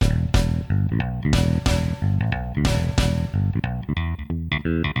Hey,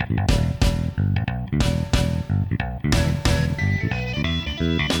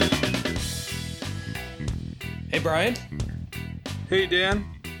 Brian. Hey, Dan.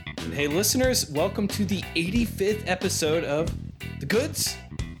 And hey, listeners, welcome to the 85th episode of The Goods,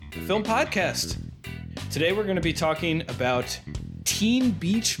 the film podcast. Today we're going to be talking about Teen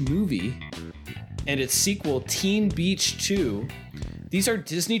Beach Movie and its sequel, Teen Beach 2. These are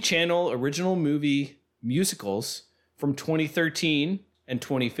Disney Channel original movie musicals from 2013 and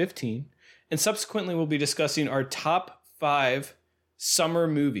 2015. And subsequently, we'll be discussing our top 5 summer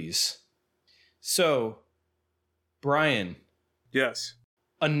movies. So, Brian. Yes.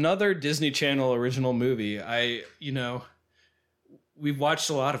 Another Disney Channel original movie. We've watched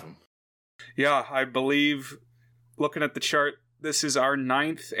a lot of them. Yeah, I believe, looking at the chart, this is our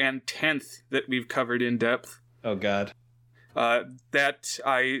 9th and 10th that we've covered in depth. Oh, God. That,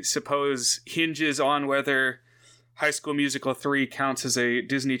 I suppose, hinges on whether High School Musical 3 counts as a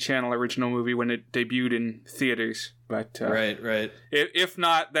Disney Channel original movie when it debuted in theaters. But Right. If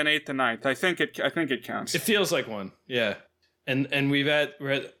not, then 8th and 9th. I think it counts. It feels like one, yeah. And we're at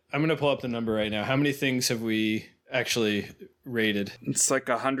I'm going to pull up the number right now. How many things have we actually rated? It's like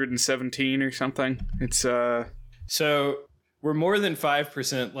 117 or something. It's So we're more than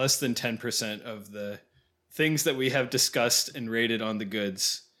 5%, less than 10% of the things that we have discussed and rated on The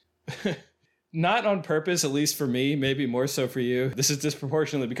Goods. Not on purpose, at least for me, maybe more so for you. This has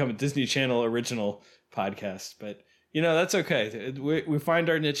disproportionately become a Disney Channel original podcast, but that's okay. We find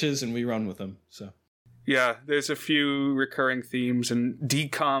our niches and we run with them. So yeah, there's a few recurring themes, and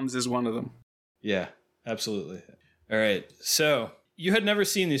DComs is one of them. Yeah, absolutely. All right. So you had never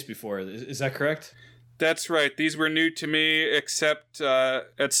seen these before. Is that correct? That's right. These were new to me, except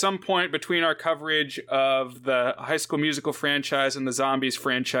at some point between our coverage of the High School Musical franchise and the Zombies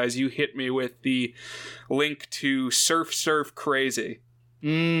franchise, you hit me with the link to Surf Surf Crazy.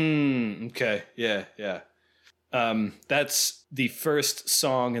 Okay. Yeah. That's the first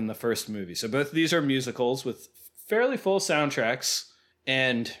song in the first movie. So both of these are musicals with fairly full soundtracks,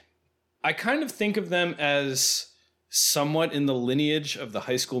 and I kind of think of them as somewhat in the lineage of the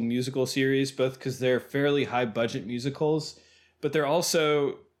High School Musical series, both because they're fairly high budget musicals, but they're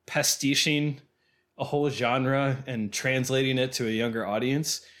also pastiching a whole genre and translating it to a younger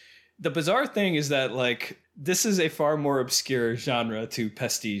audience. The bizarre thing is that, this is a far more obscure genre to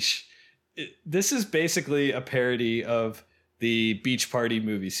pastiche. This is basically a parody of the Beach Party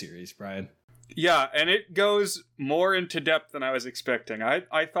movie series, Brian. Yeah, and it goes more into depth than I was expecting.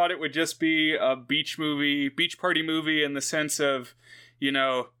 I thought it would just be a beach party movie in the sense of,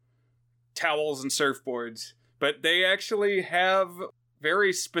 towels and surfboards. But they actually have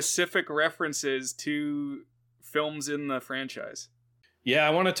very specific references to films in the franchise. Yeah,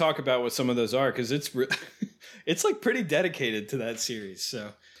 I want to talk about what some of those are, because it's pretty dedicated to that series.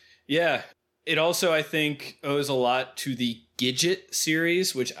 So, yeah. It also, I think, owes a lot to the Gidget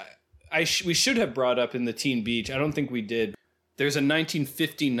series, which we should have brought up in the Teen Beach. I don't think we did. There's a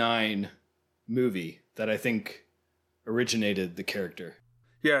 1959 movie that I think originated the character.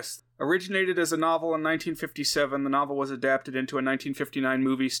 Yes. Originated as a novel in 1957. The novel was adapted into a 1959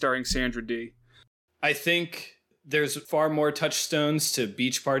 movie starring Sandra Dee. I think there's far more touchstones to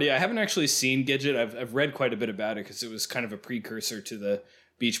Beach Party. I haven't actually seen Gidget. I've read quite a bit about it because it was kind of a precursor to the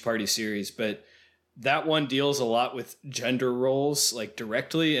Beach Party series, but that one deals a lot with gender roles,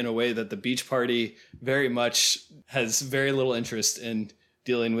 directly, in a way that the Beach Party very much has very little interest in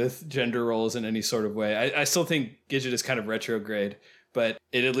dealing with gender roles in any sort of way. I still think Gidget is kind of retrograde, but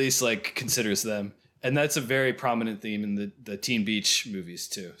it at least considers them. And that's a very prominent theme in the Teen Beach movies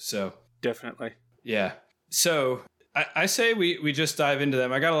too. So definitely. Yeah. So I say we just dive into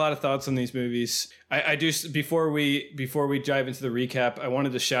them. I got a lot of thoughts on these movies. I do, before we dive into the recap, I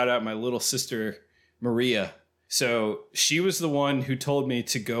wanted to shout out my little sister, Maria. So she was the one who told me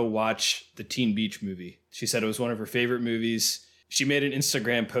to go watch the Teen Beach movie. She said it was one of her favorite movies. She made an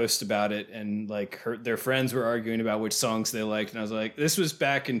Instagram post about it, and their friends were arguing about which songs they liked. And I was like, this was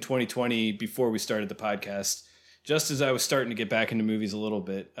back in 2020 before we started the podcast, just as I was starting to get back into movies a little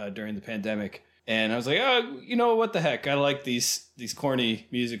bit during the pandemic. And I was like, oh, what the heck? I like these corny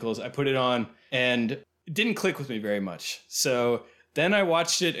musicals. I put it on, and it didn't click with me very much. So then I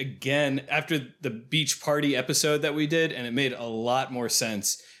watched it again after the Beach Party episode that we did, and it made a lot more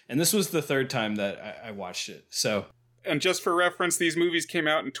sense. And this was the third time that I watched it. So, and just for reference, these movies came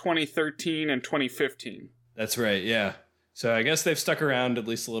out in 2013 and 2015. That's right, yeah. So I guess they've stuck around at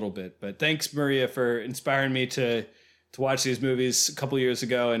least a little bit. But thanks, Maria, for inspiring me to watch these movies a couple years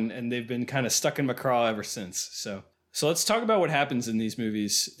ago, and they've been kind of stuck in my craw ever since. So So let's talk about what happens in these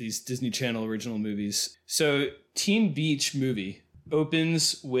movies, these Disney Channel original movies. So Teen Beach movie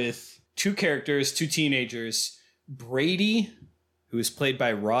opens with two characters, two teenagers, Brady, who is played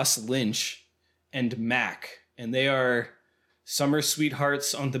by Ross Lynch, and Mac. And they are summer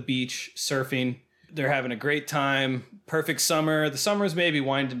sweethearts on the beach surfing. They're having a great time. Perfect summer. The summer's maybe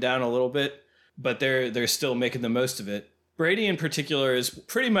winding down a little bit, but they're still making the most of it. Brady in particular is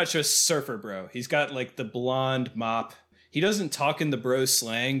pretty much a surfer bro. He's got like the blonde mop. He doesn't talk in the bro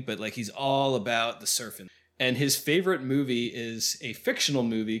slang, but like he's all about the surfing. And his favorite movie is a fictional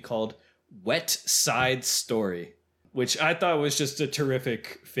movie called Wet Side Story, which I thought was just a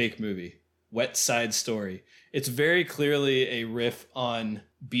terrific fake movie. Wet Side Story. It's very clearly a riff on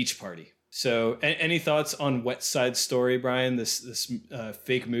Beach Party. So any thoughts on Wet Side Story, Brian, this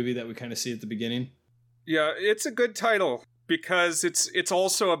fake movie that we kind of see at the beginning? Yeah, it's a good title because it's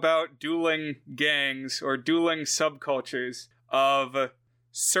also about dueling gangs or dueling subcultures of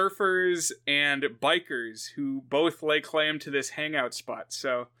surfers and bikers who both lay claim to this hangout spot.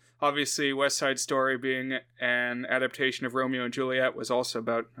 So obviously West Side Story, being an adaptation of Romeo and Juliet, was also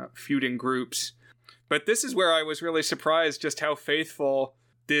about feuding groups. But this is where I was really surprised just how faithful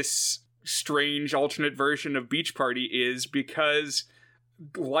this strange alternate version of Beach Party is, because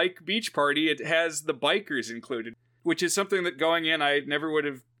like Beach Party, it has the bikers included, which is something that going in I never would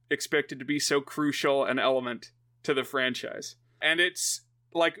have expected to be so crucial an element to the franchise. And it's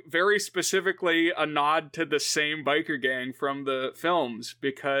like very specifically a nod to the same biker gang from the films,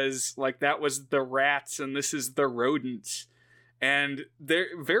 because like that was the rats and this is the rodents. And they're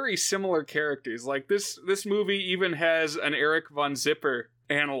very similar characters. Like this movie even has an Eric von Zipper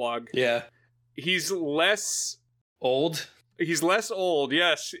analog. Yeah. He's less old. He's less old,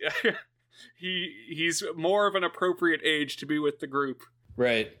 yes. He's more of an appropriate age to be with the group.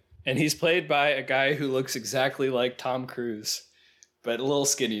 Right. And he's played by a guy who looks exactly like Tom Cruise, but a little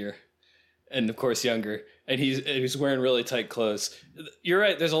skinnier. And of course younger. And he's wearing really tight clothes. You're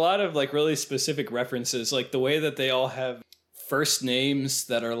right, there's a lot of like really specific references, like the way that they all have first names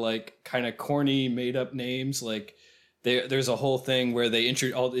that are like kind of corny made up names. Like there's a whole thing where they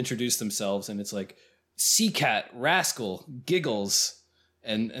all introduce themselves and it's like Seacat, Rascal, Giggles,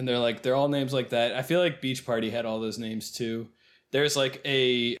 and they're all names like that. I feel like Beach Party had all those names too. There's like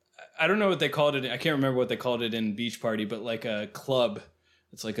I don't know what they called it. I can't remember what they called it in Beach Party, but like a club.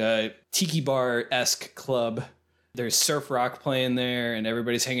 It's like a tiki bar-esque club. There's surf rock playing there and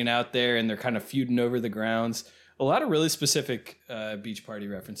everybody's hanging out there and they're kind of feuding over the grounds. A lot of really specific Beach Party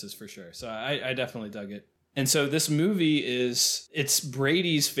references for sure. So I definitely dug it. And so this movie it's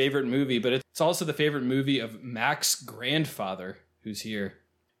Brady's favorite movie, but it's also the favorite movie of Mac's grandfather, who's here.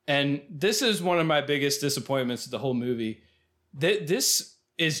 And this is one of my biggest disappointments of the whole movie. This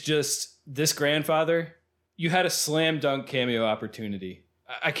is just this grandfather. You had a slam dunk cameo opportunity.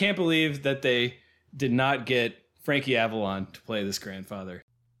 I can't believe that they did not get Frankie Avalon to play this grandfather.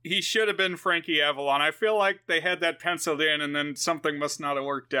 He should have been Frankie Avalon. I feel like they had that penciled in and then something must not have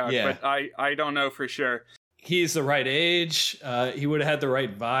worked out. Yeah. But I don't know for sure. He's the right age. He would have had the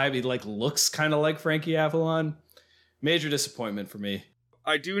right vibe. He like looks kind of like Frankie Avalon. Major disappointment for me.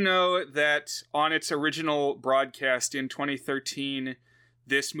 I do know that on its original broadcast in 2013,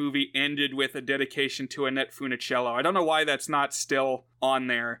 this movie ended with a dedication to Annette Funicello. I don't know why that's not still on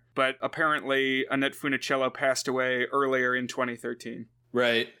there, but apparently Annette Funicello passed away earlier in 2013.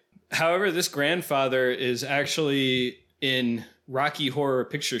 Right. However, this grandfather is actually in Rocky Horror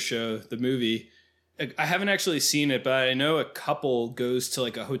Picture Show, the movie. I haven't actually seen it, but I know a couple goes to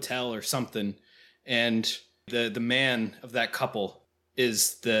like a hotel or something, and the man of that couple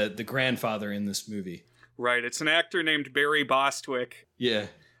is the grandfather in this movie. Right. It's an actor named Barry Bostwick. Yeah.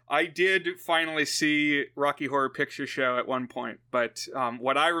 I did finally see Rocky Horror Picture Show at one point, but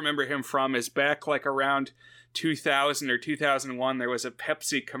what I remember him from is back like around 2000 or 2001, there was a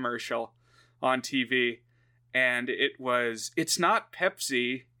Pepsi commercial on TV, and it's not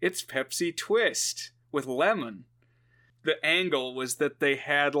Pepsi, it's Pepsi Twist with lemon. The angle was that they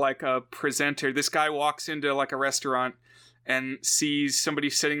had like a presenter. This guy walks into like a restaurant and sees somebody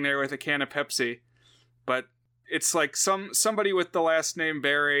sitting there with a can of Pepsi, but it's like somebody with the last name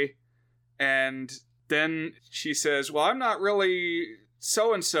Barry, and then she says, well, I'm not really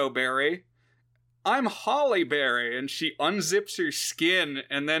so-and-so Barry. I'm Holly Berry, and she unzips her skin,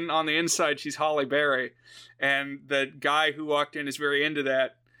 and then on the inside she's Holly Berry, and the guy who walked in is very into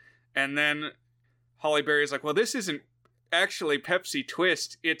that, and then Holly Berry's like, well, this isn't actually Pepsi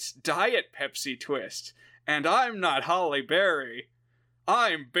Twist, it's Diet Pepsi Twist, and I'm not Holly Berry,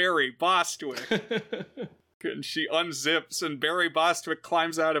 I'm Barry Bostwick. and she unzips, and Barry Bostwick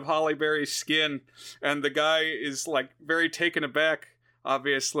climbs out of Holly Berry's skin, and the guy is like very taken aback,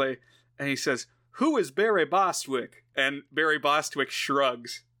 obviously, and he says, "Who is Barry Bostwick?" And Barry Bostwick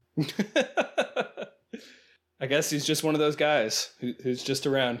shrugs. I guess he's just one of those guys who's just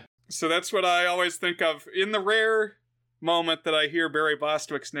around. So that's what I always think of. In the rare moment that I hear Barry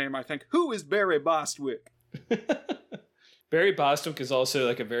Bostwick's name, I think, who is Barry Bostwick? Barry Bostwick is also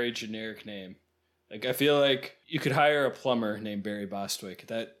like a very generic name. Like, I feel like you could hire a plumber named Barry Bostwick.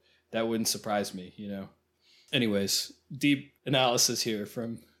 That wouldn't surprise me, you know? Anyways, deep analysis here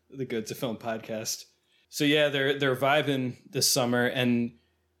from the Good to Film podcast. So yeah, they're vibing this summer, and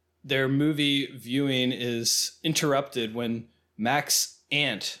their movie viewing is interrupted when Mac's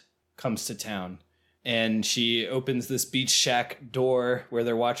aunt comes to town, and she opens this beach shack door where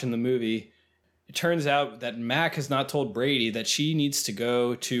they're watching the movie. It turns out that Mac has not told Brady that she needs to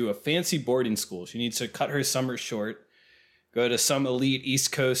go to a fancy boarding school. She needs to cut her summer short, go to some elite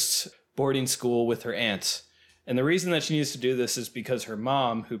East Coast boarding school with her aunt. And the reason that she needs to do this is because her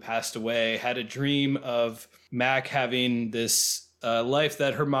mom, who passed away, had a dream of Mac having this life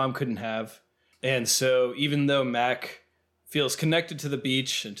that her mom couldn't have. And so even though Mac feels connected to the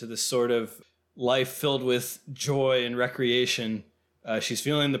beach and to this sort of life filled with joy and recreation, she's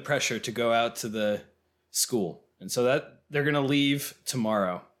feeling the pressure to go out to the school. And so that they're going to leave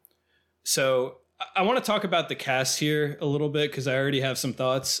tomorrow. So I want to talk about the cast here a little bit because I already have some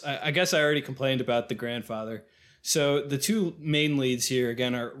thoughts. I guess I already complained about the grandfather. So the two main leads here,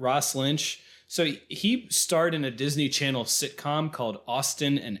 again, are Ross Lynch. So he starred in a Disney Channel sitcom called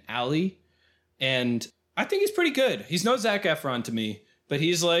Austin and Ally. And I think he's pretty good. He's no Zac Efron to me, but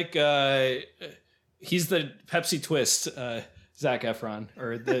he's like, he's the Pepsi twist Zac Efron,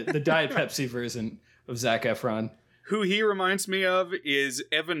 or the Diet Pepsi version of Zac Efron. Who he reminds me of is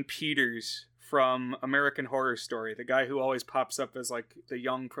Evan Peters from American Horror Story, the guy who always pops up as like the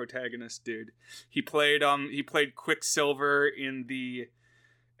young protagonist dude. He played Quicksilver in the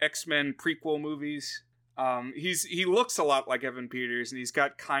X-Men prequel movies. He looks a lot like Evan Peters, and he's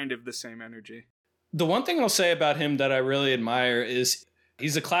got kind of the same energy. The one thing I'll say about him that I really admire is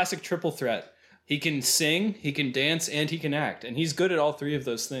he's a classic triple threat. He can sing, he can dance, and he can act, and he's good at all three of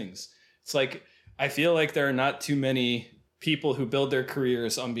those things. It's like, I feel like there are not too many people who build their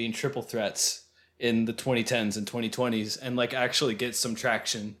careers on being triple threats in the 2010s and 2020s and like actually get some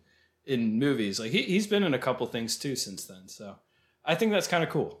traction in movies. Like he's been in a couple things too since then. So I think that's kind of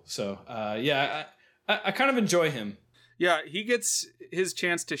cool. So yeah, I kind of enjoy him. Yeah, he gets his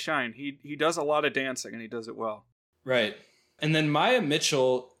chance to shine. He does a lot of dancing and he does it well. Right. And then Maya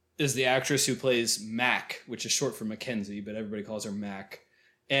Mitchell is the actress who plays Mac, which is short for Mackenzie, but everybody calls her Mac.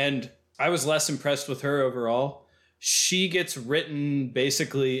 And I was less impressed with her overall. She gets written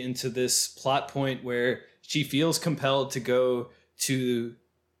basically into this plot point where she feels compelled to go to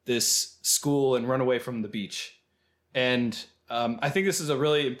this school and run away from the beach. And I think this is a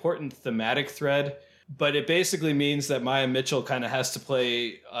really important thematic thread, but it basically means that Maya Mitchell kind of has to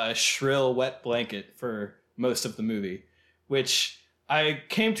play a shrill wet blanket for most of the movie, which I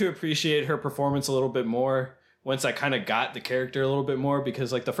came to appreciate her performance a little bit more once I kind of got the character a little bit more,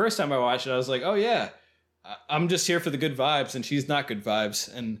 because like the first time I watched it, I was like, oh yeah, I'm just here for the good vibes, and she's not good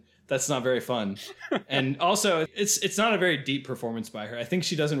vibes, and that's not very fun. And also, it's not a very deep performance by her. I think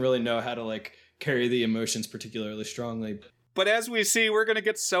she doesn't really know how to like carry the emotions particularly strongly. But as we see, we're going to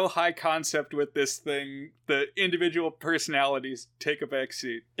get so high concept with this thing, the individual personalities take a back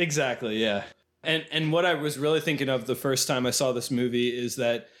seat. Exactly, yeah. And what I was really thinking of the first time I saw this movie is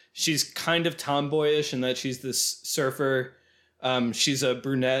that she's kind of tomboyish and that she's this surfer. She's a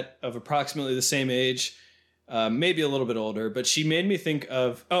brunette of approximately the same age. Maybe a little bit older, but she made me think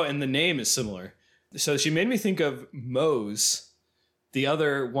of, and the name is similar. So she made me think of Mose, the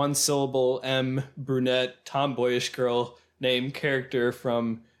other one syllable M brunette tomboyish girl named character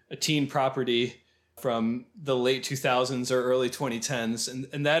from a teen property from the late 2000s or early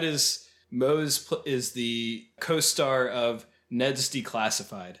 2010s. And that is, Mose is the co-star of Ned's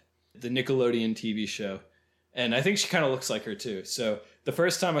Declassified, the Nickelodeon TV show. And I think she kind of looks like her too. So the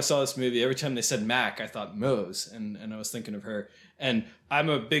first time I saw this movie, every time they said Mac, I thought Mose, and I was thinking of her. And I'm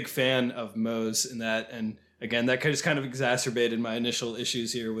a big fan of Mose in that. And again, that just kind of exacerbated my initial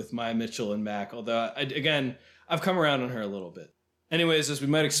issues here with Maya Mitchell and Mac. Although, I've come around on her a little bit. Anyways, as we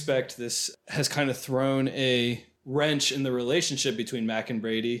might expect, this has kind of thrown a wrench in the relationship between Mac and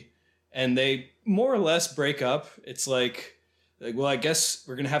Brady. And they more or less break up. It's like, well, I guess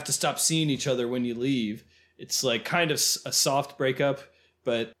we're going to have to stop seeing each other when you leave. It's like kind of a soft breakup,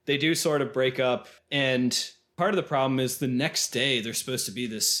 but they do sort of break up. And part of the problem is the next day there's supposed to be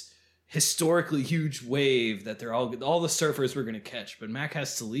this historically huge wave that all the surfers were going to catch, but Mac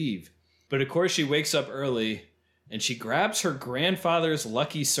has to leave. But of course she wakes up early and she grabs her grandfather's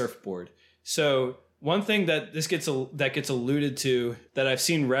lucky surfboard. So one thing that gets alluded to that I've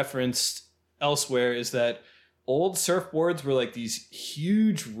seen referenced elsewhere is that old surfboards were like these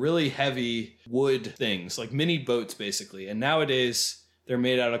huge, really heavy wood things, like mini boats basically. And nowadays they're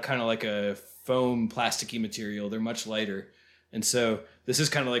made out of kind of like a foam plasticky material. They're much lighter. And so this is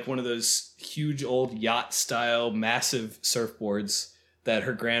kind of like one of those huge old yacht style massive surfboards that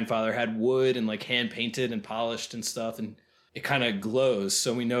her grandfather had wood and like hand painted and polished and stuff. And it kind of glows.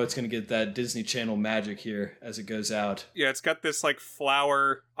 So we know it's going to get that Disney Channel magic here as it goes out. Yeah, it's got this like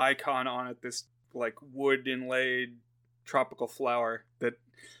flower icon on it, this like wood inlaid tropical flower that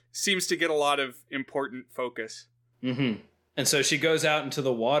seems to get a lot of important focus. Mm-hmm. And so she goes out into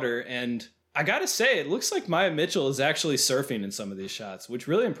the water, and I gotta say, it looks like Maya Mitchell is actually surfing in some of these shots, which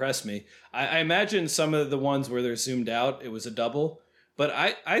really impressed me. I imagine some of the ones where they're zoomed out, it was a double, but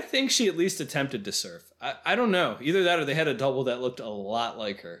I think she at least attempted to surf. I don't know. Either that or they had a double that looked a lot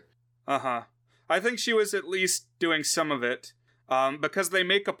like her. Uh-huh. I think she was at least doing some of it. Because they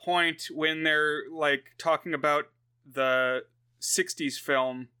make a point when they're like talking about the 60s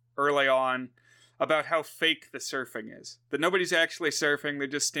film early on about how fake the surfing is. That nobody's actually surfing, they're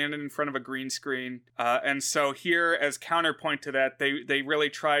just standing in front of a green screen. And so here, as counterpoint to that, they really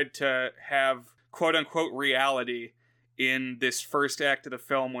tried to have quote-unquote reality in this first act of the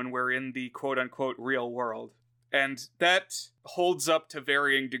film when we're in the quote-unquote real world. And that holds up to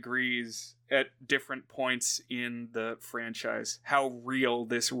varying degrees at different points in the franchise, how real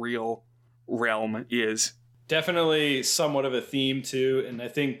this real realm is. Definitely somewhat of a theme too, and I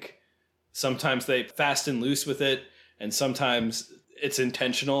think sometimes they fast and loose with it, and sometimes it's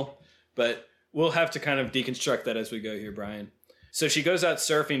intentional, but we'll have to kind of deconstruct that as we go here, Brian. So she goes out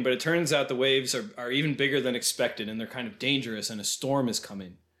surfing, but it turns out the waves are even bigger than expected, and they're kind of dangerous, and a storm is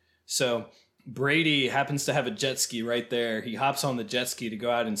coming. So Brady happens to have a jet ski right there. He hops on the jet ski to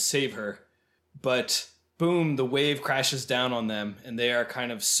go out and save her. But boom, the wave crashes down on them, and they are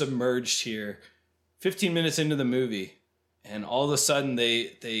kind of submerged here 15 minutes into the movie. And all of a sudden,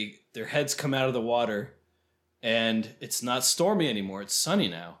 their heads come out of the water, and it's not stormy anymore. It's sunny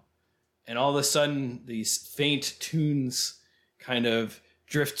now. And all of a sudden, these faint tunes kind of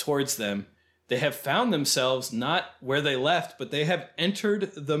drift towards them. They have found themselves not where they left, but they have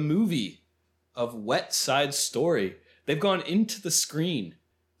entered the movie of Wet Side Story. They've gone into the screen.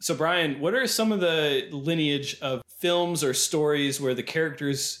 So, Brian, what are some of the lineage of films or stories where the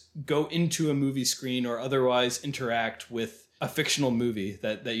characters go into a movie screen or otherwise interact with a fictional movie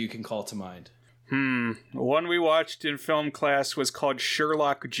that you can call to mind? One we watched in film class was called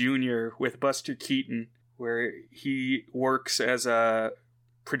Sherlock Jr. with Buster Keaton, where he works as a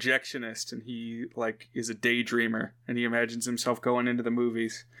projectionist and he is a daydreamer and he imagines himself going into the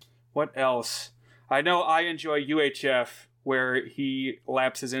movies. What else? I know I enjoy UHF, where he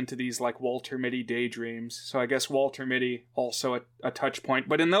lapses into these Walter Mitty daydreams. So I guess Walter Mitty also a touch point.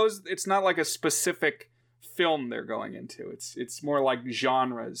 But in those, it's not like a specific film they're going into. It's more like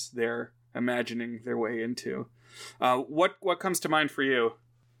genres they're imagining their way into. What comes to mind for you?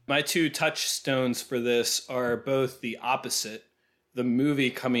 My two touchstones for this are both the opposite, the movie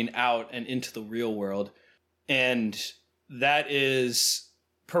coming out and into the real world. And that is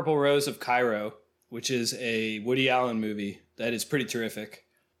Purple Rose of Cairo, which is a Woody Allen movie that is pretty terrific.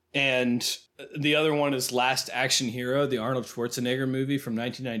 And the other one is Last Action Hero, the Arnold Schwarzenegger movie from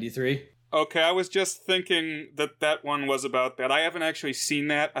 1993. Okay, I was just thinking that one was about that. I haven't actually seen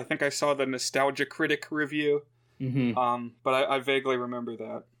that. I think I saw the Nostalgia Critic review. Mm-hmm. But I vaguely remember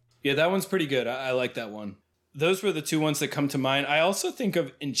that. Yeah, that one's pretty good. I like that one. Those were the two ones that come to mind. I also think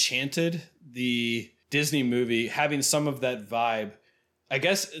of Enchanted, the Disney movie, having some of that vibe. I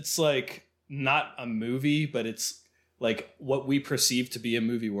guess it's not a movie, but it's like what we perceive to be a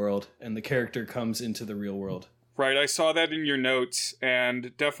movie world, and the character comes into the real world. Right, I saw that in your notes,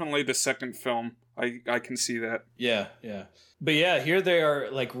 and definitely the second film. I can see that. Yeah. But yeah, here they are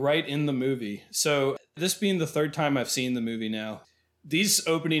right in the movie. So this being the third time I've seen the movie now, these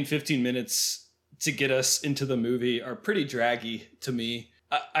opening 15 minutes to get us into the movie are pretty draggy to me.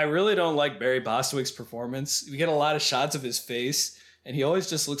 I really don't like Barry Bostwick's performance. We get a lot of shots of his face, and he always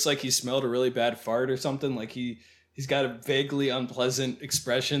just looks like he smelled a really bad fart or something. Like he's got a vaguely unpleasant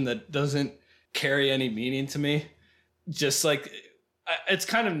expression that doesn't carry any meaning to me. Just it's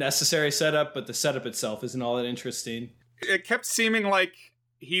kind of necessary setup, but the setup itself isn't all that interesting. It kept seeming like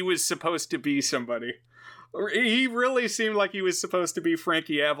he was supposed to be somebody. He really seemed like he was supposed to be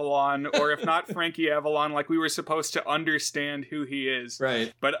Frankie Avalon, or if not Frankie Avalon, like we were supposed to understand who he is.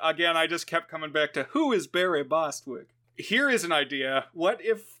 Right. But again, I just kept coming back to, who is Barry Bostwick? Here is an idea. What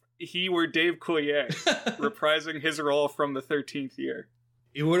if he were Dave Coulier, reprising his role from the 13th Year?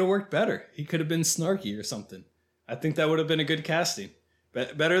 It would have worked better. He could have been snarky or something. I think that would have been a good casting.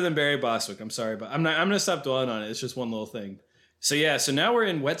 Better than Barry Bostwick. I'm sorry, but I'm going to stop dwelling on it. It's just one little thing. So yeah, so now we're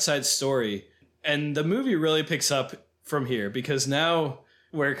in West Side Story, and the movie really picks up from here because now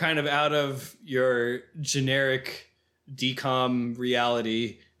we're kind of out of your generic DCOM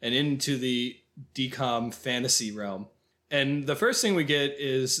reality and into the DCOM fantasy realm. And the first thing we get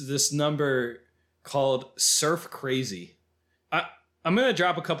is this number called Surf Crazy. I'm going to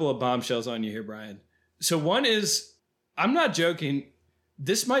drop a couple of bombshells on you here, Brian. So one is, I'm not joking,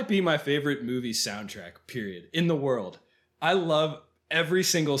 this might be my favorite movie soundtrack, period, in the world. I love every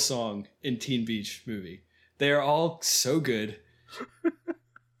single song in Teen Beach Movie. They are all so good.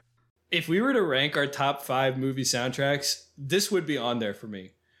 If we were to rank our top 5 movie soundtracks, this would be on there for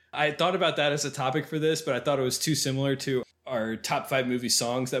me. I thought about that as a topic for this, but I thought it was too similar to our top 5 movie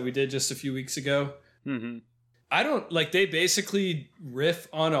songs that we did just a few weeks ago. Mm-hmm. I don't, like, they basically riff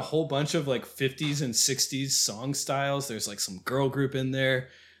on a whole bunch of, like, 50s and 60s song styles. There's, like, some girl group in there.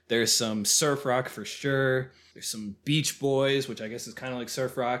 There's some surf rock for sure. There's some Beach Boys, which I guess is kind of like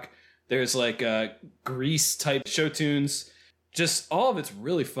surf rock. There's, like, Grease-type show tunes. Just all of it's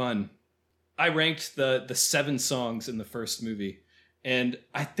really fun. I ranked the 7 songs in the first movie. And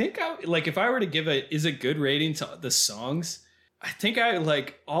I think, if I were to give is it good rating to the songs, I think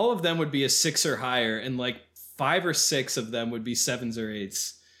all of them would be a 6 or higher, and, like, 5 or 6 of them would be 7s or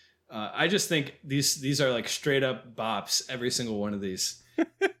 8s. I just think these are like straight up bops, every single one of these.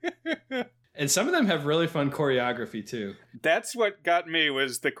 And some of them have really fun choreography too. That's what got me,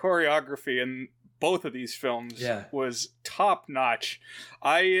 was the choreography in both of these films was top notch.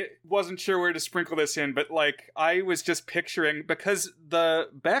 I wasn't sure where to sprinkle this in, but like I was just picturing, because the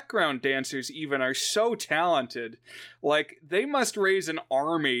background dancers even are so talented, like they must raise an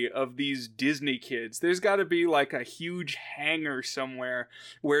army of these Disney kids. There's got to be like a huge hangar somewhere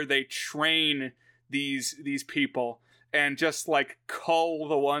where they train these people and just like cull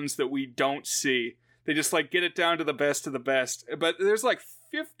the ones that we don't see. They just like get it down to the best of the best. But there's like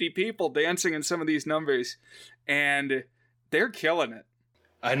 50 people dancing in some of these numbers, and they're killing it.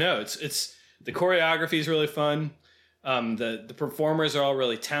 I know, it's the choreography is really fun. The performers are all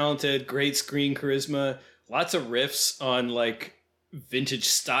really talented, great screen charisma, lots of riffs on like vintage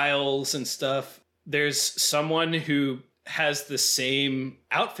styles and stuff. There's someone who has the same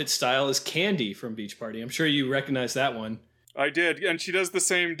outfit style as Candy from Beach Party. I'm sure you recognize that one. I did, and she does the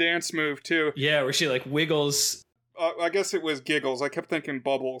same dance move too. Yeah, where she like wiggles. I guess it was Giggles. I kept thinking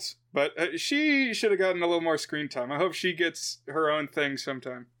Bubbles. But she should have gotten a little more screen time. I hope she gets her own thing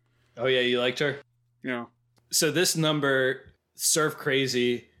sometime. Oh yeah, you liked her? Yeah. So this number, Surf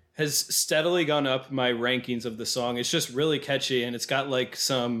Crazy, has steadily gone up my rankings of the song. It's just really catchy, and it's got like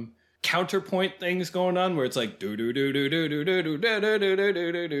some counterpoint things going on where it's like do do do do do do do do do do do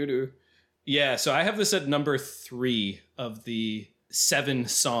do do do do. Yeah, so I have this at number 3 of the 7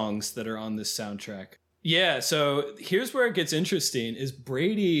 songs that are on this soundtrack. Yeah, so here's where it gets interesting, is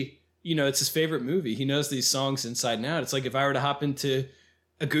Brady, you know, it's his favorite movie. He knows these songs inside and out. It's like if I were to hop into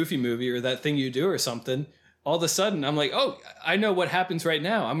a Goofy movie or That Thing You Do or something, all of a sudden I'm like, oh, I know what happens right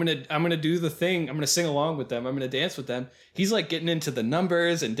now. I'm gonna do the thing. I'm gonna sing along with them. I'm gonna dance with them. He's like getting into the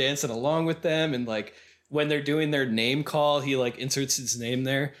numbers and dancing along with them, and like when they're doing their name call, he like inserts his name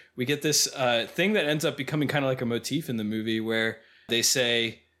there. We get this thing that ends up becoming kind of like a motif in the movie where they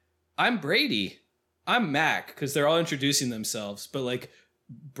say, I'm Brady. I'm Mac, because they're all introducing themselves, but like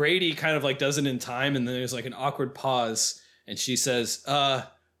Brady kind of like does it in time, and then there's like an awkward pause, and she says,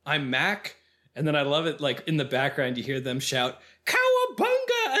 I'm Mac, and then I love it, like in the background you hear them shout,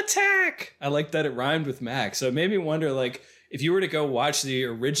 Cowabunga attack! I like that it rhymed with Mac, so it made me wonder, like, if you were to go watch the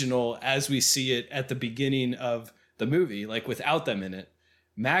original as we see it at the beginning of the movie, like without them in it,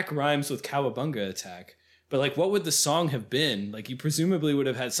 Mac rhymes with Cowabunga attack. But like, what would the song have been? Like, you presumably would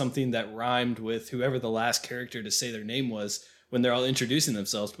have had something that rhymed with whoever the last character to say their name was when they're all introducing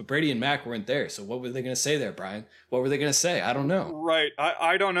themselves. But Brady and Mac weren't there. So what were they going to say there, Brian? What were they going to say? I don't know. Right.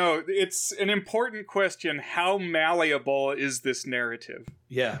 I don't know. It's an important question. How malleable is this narrative?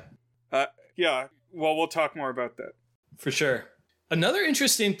 Yeah. Yeah. Well, we'll talk more about that. For sure. Another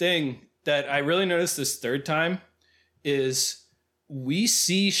interesting thing that I really noticed this third time is we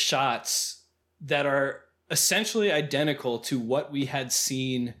see shots that are essentially identical to what we had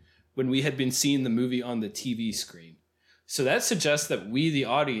seen when we had been seeing the movie on the TV screen. So that suggests that we, the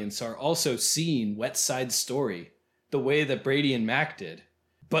audience, are also seeing Wet Side Story the way that Brady and Mac did.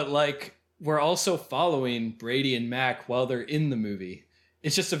 But like, we're also following Brady and Mac while they're in the movie.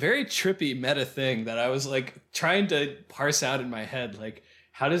 It's just a very trippy meta thing that I was like trying to parse out in my head. Like,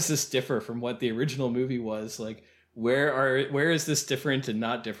 how does this differ from what the original movie was? Like, where is this different and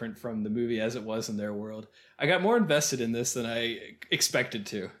not different from the movie as it was in their world? I got more invested in this than I expected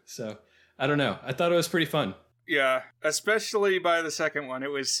to. So I don't know. I thought it was pretty fun. Yeah, especially by the second one.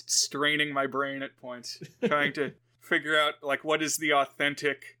 It was straining my brain at points, trying to figure out, like, what is the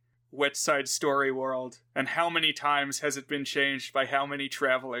authentic Wet Side Story world, and how many times has it been changed by how many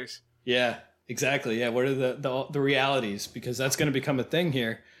travelers? Yeah, exactly. Yeah, what are the realities? Because that's going to become a thing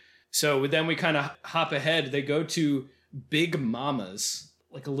here. So then we kind of hop ahead. They go to Big Mama's,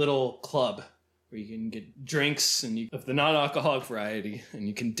 like a little club where you can get drinks and of the non-alcoholic variety, and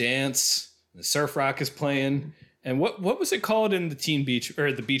you can dance. The surf rock is playing. And what was it called in the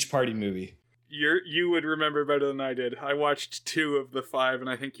the Beach Party movie? You would remember better than I did. I watched 2 of the 5, and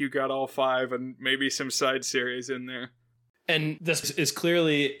I think you got all 5, and maybe some side series in there. And this is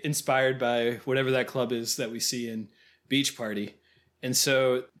clearly inspired by whatever that club is that we see in Beach Party. And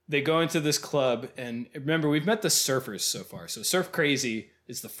so they go into this club, and remember, we've met the surfers so far. So Surf Crazy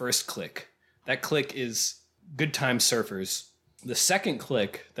is the first clique. That clique is Good Time Surfers. The second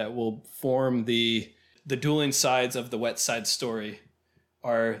clique that will form the dueling sides of the Wet Side Story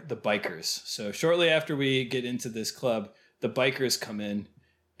are the bikers. So shortly after we get into this club, the bikers come in,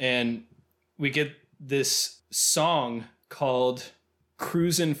 and we get this song called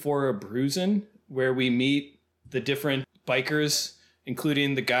Cruisin' for a Bruisin', where we meet the different bikers,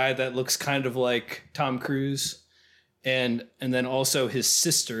 including the guy that looks kind of like Tom Cruise, and then also his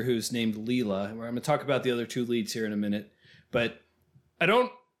sister, who's named Leela. Where I'm going to talk about the other 2 leads here in a minute. But I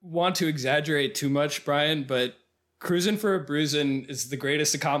don't want to exaggerate too much, Brian, but Cruisin' for a Bruisin' is the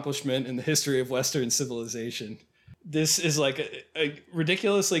greatest accomplishment in the history of Western civilization. This is like a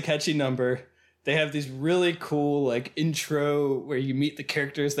ridiculously catchy number. They have these really cool like intro where you meet the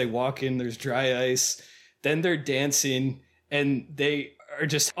characters, they walk in, there's dry ice, then they're dancing, and they are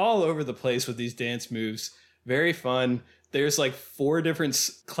just all over the place with these dance moves. Very fun. There's like 4 different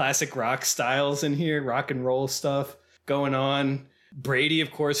classic rock styles in here, rock and roll stuff going on. Brady,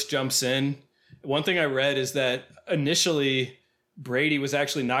 of course, jumps in. One thing I read is that initially Brady was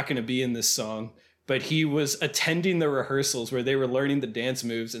actually not going to be in this song, but he was attending the rehearsals where they were learning the dance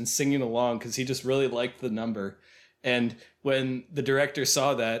moves and singing along because he just really liked the number. And when the director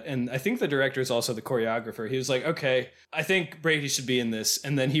saw that, and I think the director is also the choreographer, he was like, okay, I think Brady should be in this.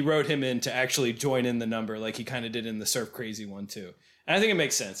 And then he wrote him in to actually join in the number like he kind of did in the Surf Crazy one too. And I think it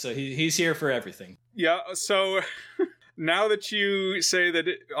makes sense. So he's here for everything. Yeah, so now that you say that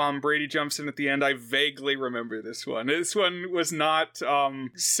Brady jumps in at the end, I vaguely remember this one. This one was not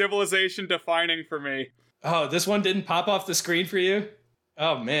civilization defining for me. Oh, this one didn't pop off the screen for you?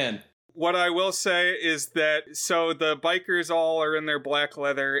 Oh, man. What I will say is that, so the bikers all are in their black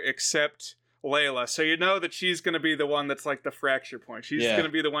leather except Layla. So you know that she's going to be the one that's like the fracture point. She's going to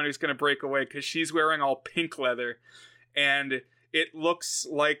be the one who's going to break away because she's wearing all pink leather. And it looks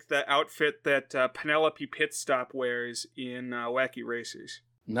like the outfit that Penelope Pitstop wears in Wacky Racers.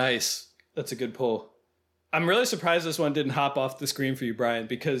 Nice. That's a good pull. I'm really surprised this one didn't hop off the screen for you, Brian,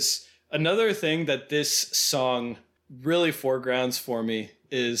 because another thing that this song really foregrounds for me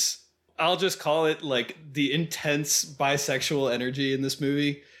is, I'll just call it like the intense bisexual energy in this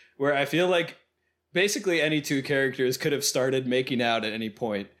movie, where I feel like basically any 2 characters could have started making out at any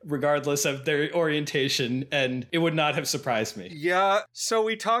point, regardless of their orientation, and it would not have surprised me. Yeah, so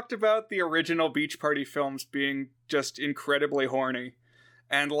we talked about the original Beach Party films being just incredibly horny,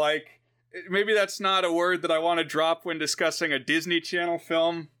 and like, maybe that's not a word that I want to drop when discussing a Disney Channel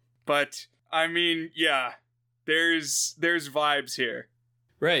film, but I mean, yeah, there's vibes here.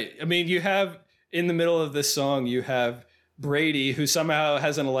 Right. I mean, you have, in the middle of this song, you have Brady, who somehow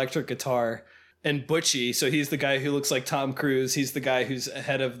has an electric guitar, and Butchie, so he's the guy who looks like Tom Cruise. He's the guy who's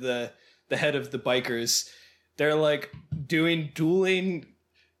head of the head of the bikers. They're like doing dueling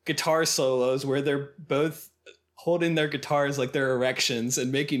guitar solos where they're both holding their guitars like they're erections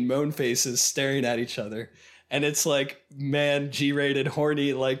and making moan faces staring at each other. And it's like, man, G-rated,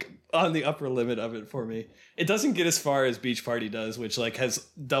 horny, like on the upper limit of it for me. It doesn't get as far as Beach Party does, which like has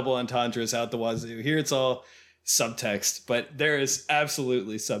double entendres out the wazoo. Here it's all subtext, but there is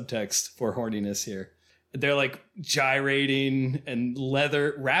absolutely subtext for horniness here. They're like gyrating, and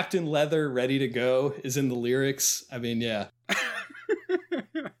leather, wrapped in leather, ready to go is in the lyrics. I mean, yeah.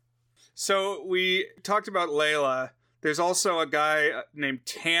 So we talked about Layla. There's also a guy named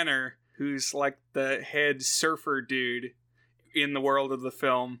Tanner who's like the head surfer dude. in the world of the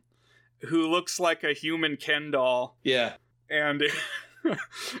film who looks like a human Ken doll. Yeah. And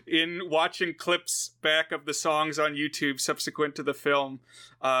in watching clips back of the songs on YouTube subsequent to the film,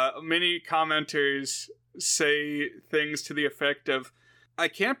 many commenters say things to the effect of, I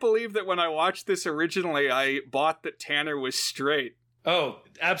can't believe that when I watched this originally, I bought that Tanner was straight. Oh,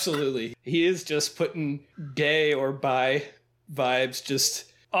 absolutely. He is just putting gay or bi vibes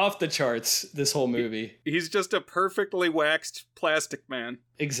just off the charts this whole movie. He's just a perfectly waxed plastic man.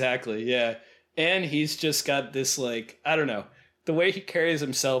 Exactly, yeah. And he's just got this, like, I don't know, the way he carries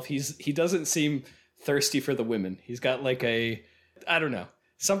himself, he doesn't seem thirsty for the women. He's got like a, I don't know,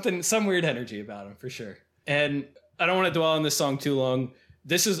 some weird energy about him for sure. And I don't want to dwell on this song too long.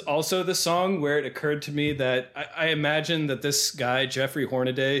 This is also the song where it occurred to me that I imagine that this guy, Jeffrey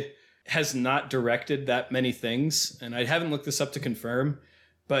Hornaday, has not directed that many things. And I haven't looked this up to confirm,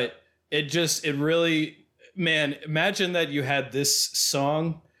 but it really, man, imagine that you had this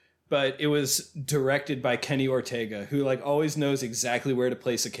song, but it was directed by Kenny Ortega, who like always knows exactly where to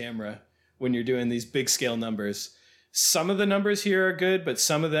place a camera when you're doing these big scale numbers. Some of the numbers here are good, but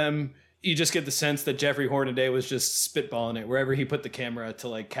some of them, you just get the sense that Jeffrey Hornaday was just spitballing it wherever he put the camera to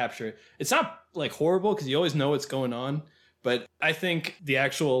like capture it. It's not like horrible because you always know what's going on, but I think the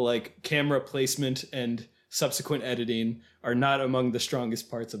actual like camera placement and subsequent editing are not among the strongest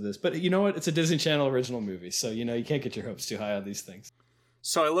parts of this. But you know what? It's a Disney Channel original movie, so you know you can't get your hopes too high on these things.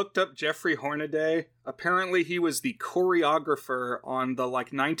 So I looked up Jeffrey Hornaday. Apparently he was the choreographer on the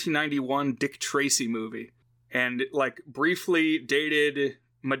like 1991 Dick Tracy movie and like briefly dated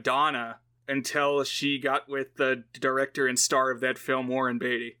Madonna until she got with the director and star of that film, Warren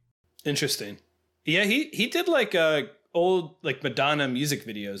Beatty. Interesting. Yeah, he did like old like Madonna music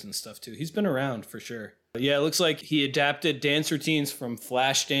videos and stuff too. He's been around for sure. But yeah, it looks like he adapted dance routines from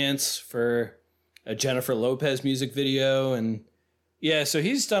Flashdance for a Jennifer Lopez music video, and yeah, so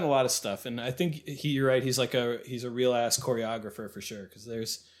he's done a lot of stuff. And I think you're right. He's a real ass choreographer for sure because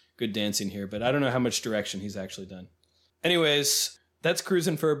there's good dancing here. But I don't know how much direction he's actually done. Anyways, that's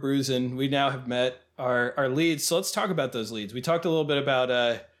Cruising for a Bruisin'. We now have met our leads. So let's talk about those leads. We talked a little bit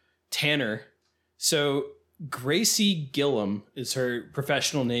about Tanner. So Gracie Gillum is her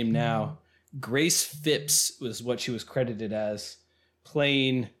professional name now. Grace Phipps was what she was credited as,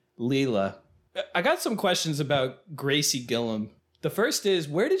 playing Leela. I got some questions about Gracie Gillum. The first is,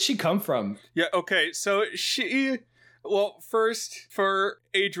 where did she come from? Yeah, okay, so first, for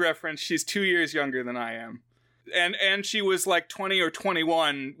age reference, she's 2 years younger than I am. And she was like 20 or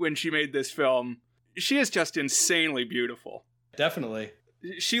 21 when she made this film. She is just insanely beautiful. Definitely.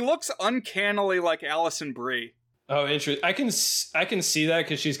 She looks uncannily like Alison Brie. Oh, interesting. I can see that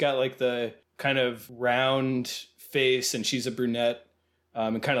because she's got like the kind of round face and she's a brunette,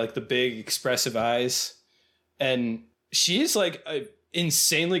 and kind of like the big expressive eyes. And she's like an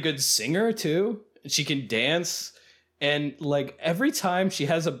insanely good singer too. She can dance. And like every time she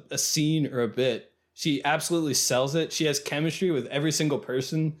has a scene or a bit, she absolutely sells it. She has chemistry with every single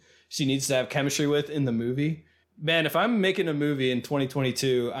person she needs to have chemistry with in the movie. Man, if I'm making a movie in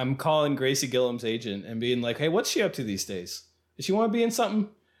 2022, I'm calling Gracie Gillum's agent and being like, hey, what's she up to these days? Does she want to be in something?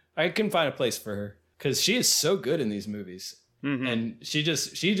 I can find a place for her because she is so good in these movies. Mm-hmm. And she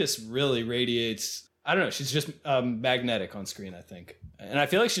just really radiates. I don't know. She's just magnetic on screen, I think. And I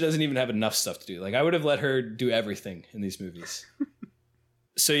feel like she doesn't even have enough stuff to do. Like I would have let her do everything in these movies.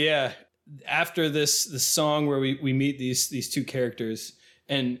 So yeah, after this song where we meet these two characters,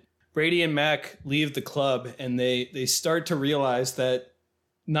 and Brady and Mac leave the club, and they start to realize that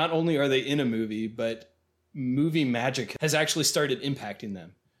not only are they in a movie, but movie magic has actually started impacting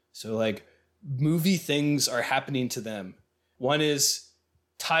them. So like movie things are happening to them. One is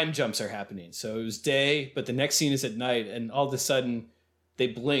time jumps are happening. So it was day, but the next scene is at night, and all of a sudden they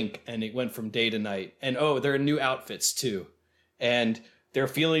blink and it went from day to night. And oh, there are new outfits too. And they're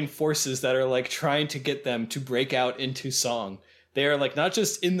feeling forces that are like trying to get them to break out into song. They are like not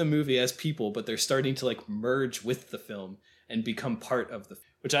just in the movie as people, but they're starting to like merge with the film and become part of the,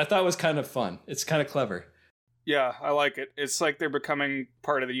 which I thought was kind of fun. It's kind of clever. Yeah, I like it. It's like they're becoming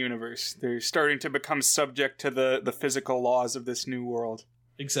part of the universe. They're starting to become subject to the physical laws of this new world.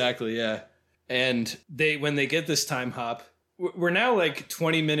 Exactly, yeah. And when they get this time hop, we're now like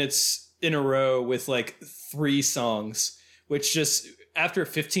 20 minutes in a row with like 3 songs, which just after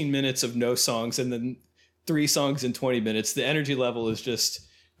 15 minutes of no songs and then 3 songs in 20 minutes, the energy level is just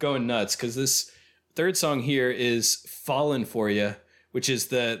going nuts because this third song here is Fallin' For Ya, which is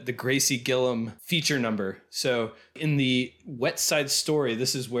the Gracie Gillum feature number. So in the Wet Side Story,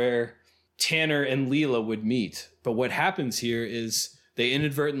 this is where Tanner and Leela would meet. But what happens here is they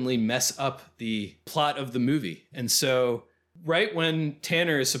inadvertently mess up the plot of the movie. And so right when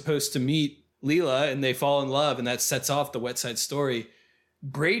Tanner is supposed to meet Leela and they fall in love, and that sets off the Wet Side Story,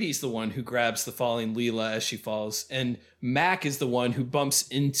 Brady's the one who grabs the falling Leela as she falls, and Mac is the one who bumps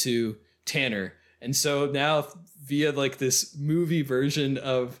into Tanner. And so now, via like this movie version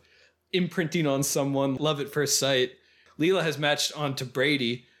of imprinting on someone, love at first sight, Leela has matched onto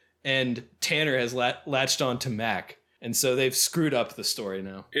Brady, and Tanner has latched onto Mac. And so they've screwed up the story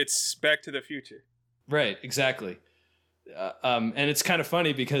now. It's Back to the Future. Right, exactly. And it's kind of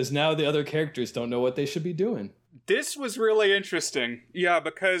funny because now the other characters don't know what they should be doing. This was really interesting. Yeah,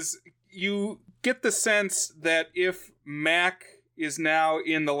 because you get the sense that if Mac is now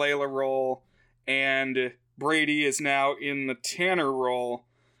in the Layla role and Brady is now in the Tanner role,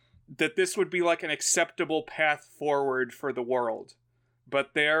 that this would be like an acceptable path forward for the world.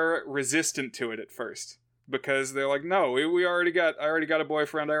 But they're resistant to it at first. Because they're like, no, I already got a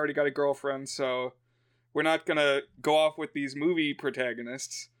boyfriend, I already got a girlfriend, so we're not gonna go off with these movie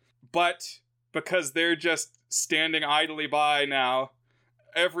protagonists. But because they're just standing idly by now,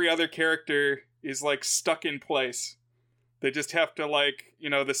 every other character is like stuck in place. They just have to like,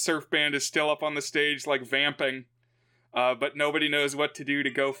 the surf band is still up on the stage like vamping, but nobody knows what to do to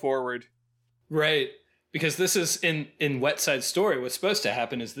go forward. Right, because this is in Wet Side Story, what's supposed to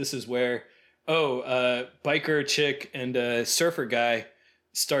happen is this is where biker chick and a surfer guy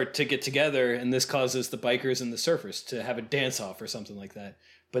start to get together, and this causes the bikers and the surfers to have a dance-off or something like that.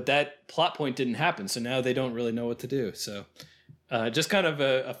 But that plot point didn't happen, so now they don't really know what to do. So just kind of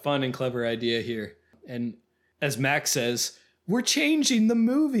a fun and clever idea here. And as Max says, we're changing the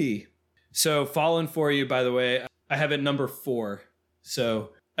movie. So Fallen For You, by the way, I have it number 4. So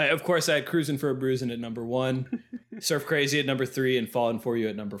of course I had Cruising for a Bruisin' at number 1, Surf Crazy at number 3, and Fallen For You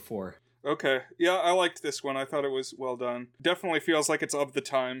at number 4. Okay. Yeah, I liked this one. I thought it was well done. Definitely feels like it's of the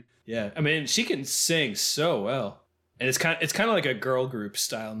time. Yeah. I mean, she can sing so well. And it's kind of like a girl group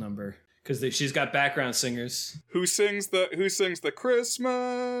style number because she's got background singers. Who sings the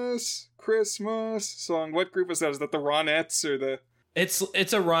Christmas song? What group is that? Is that the Ronettes or the It's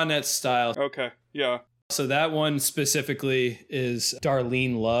a Ronette style. Okay. Yeah. So that one specifically is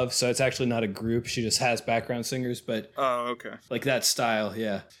Darlene Love. So it's actually not a group. She just has background singers, but okay. Like that style,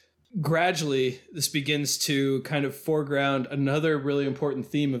 yeah. Gradually, this begins to kind of foreground another really important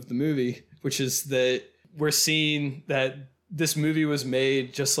theme of the movie, which is that we're seeing that this movie was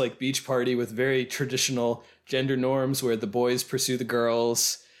made just like Beach Party with very traditional gender norms where the boys pursue the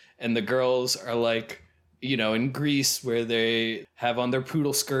girls and the girls are like, in Greece where they have on their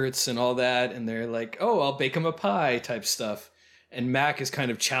poodle skirts and all that. And they're like, oh, I'll bake them a pie type stuff. And Mac is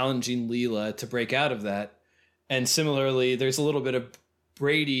kind of challenging Leela to break out of that. And similarly, there's a little bit of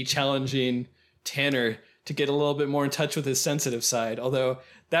Brady challenging Tanner to get a little bit more in touch with his sensitive side. Although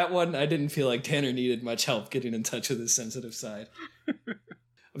that one, I didn't feel like Tanner needed much help getting in touch with his sensitive side.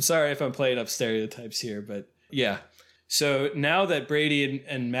 I'm sorry if I'm playing up stereotypes here, but yeah. So now that Brady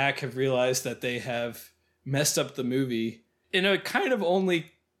and Mac have realized that they have messed up the movie in a kind of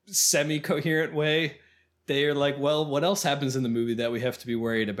only semi-coherent way, they are like, well, what else happens in the movie that we have to be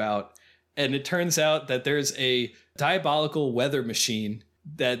worried about? And it turns out that there's a diabolical weather machine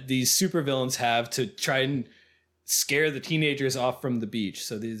that these supervillains have to try and scare the teenagers off from the beach.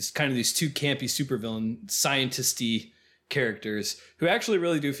 So these two campy supervillain scientist-y characters who actually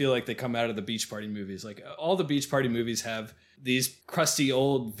really do feel like they come out of the Beach Party movies. Like all the Beach Party movies have these crusty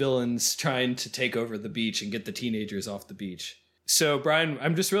old villains trying to take over the beach and get the teenagers off the beach. So Brian,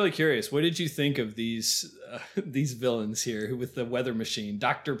 I'm just really curious. What did you think of these villains here with the weather machine,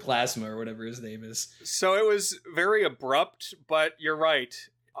 Dr. Plasma or whatever his name is? So it was very abrupt, but you're right.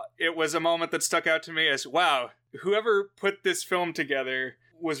 It was a moment that stuck out to me as, wow, whoever put this film together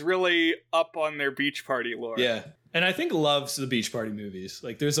was really up on their Beach Party lore. Yeah. And I think loves the Beach Party movies.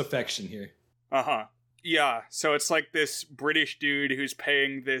 Like there's affection here. Uh-huh. Yeah, so it's like this British dude who's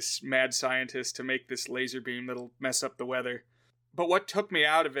paying this mad scientist to make this laser beam that'll mess up the weather. But what took me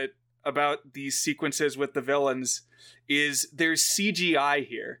out of it about these sequences with the villains is there's CGI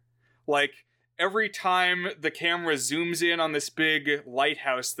here. Like, every time the camera zooms in on this big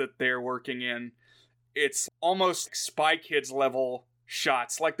lighthouse that they're working in, it's almost Spy Kids level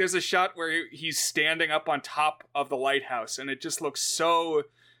shots. Like, there's a shot where he's standing up on top of the lighthouse, and it just looks so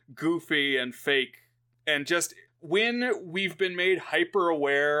goofy and fake. And just when we've been made hyper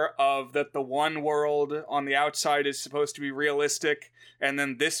aware of that the one world on the outside is supposed to be realistic and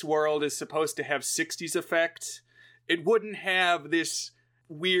then this world is supposed to have 60s effects, it wouldn't have this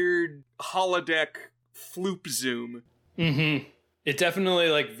weird holodeck floop zoom. Mm-hmm. It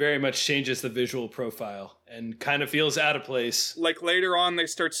definitely very much changes the visual profile and kind of feels out of place. Like later on they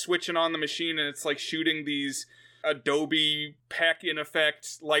start switching on the machine and it's like shooting these Adobe pack-in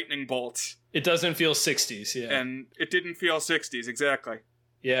effect lightning bolts. It doesn't feel 60s, yeah. And it didn't feel 60s, exactly.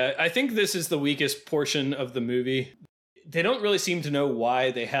 Yeah, I think this is the weakest portion of the movie. They don't really seem to know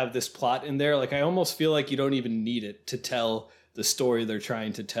why they have this plot in there. Like, I almost feel like you don't even need it to tell the story they're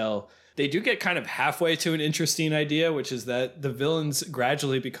trying to tell. They do get kind of halfway to an interesting idea, which is that the villains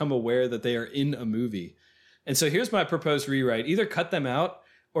gradually become aware that they are in a movie. And so here's my proposed rewrite. Either cut them out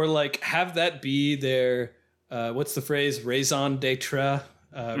or like have that be their, what's the phrase? Raison d'etre,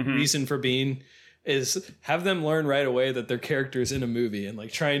 reason for being, is have them learn right away that their character's in a movie and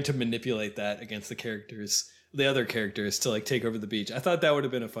like trying to manipulate that against the other characters to like take over the beach. I thought that would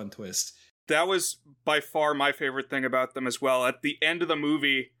have been a fun twist. That was by far my favorite thing about them as well. At the end of the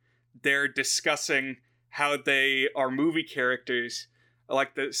movie, they're discussing how they are movie characters.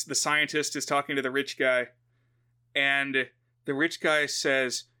 Like the scientist is talking to the rich guy, and the rich guy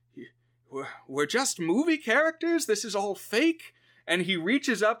says, "We're just movie characters? This is all fake?" And he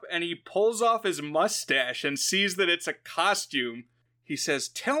reaches up and he pulls off his mustache and sees that it's a costume. He says,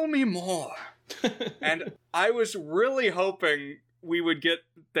 "Tell me more." And I was really hoping we would get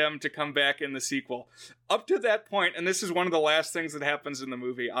them to come back in the sequel. Up to that point, and this is one of the last things that happens in the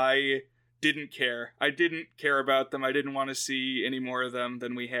movie, I didn't care. I didn't care about them. I didn't want to see any more of them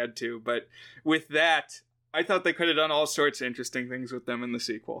than we had to. But with that, I thought they could have done all sorts of interesting things with them in the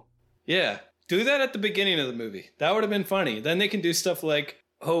sequel. Yeah. Do that at the beginning of the movie. That would have been funny. Then they can do stuff like,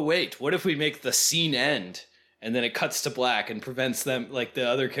 oh, wait, what if we make the scene end? And then it cuts to black and prevents them, like the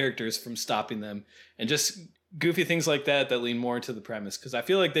other characters, from stopping them. And just goofy things like that lean more into the premise. Because I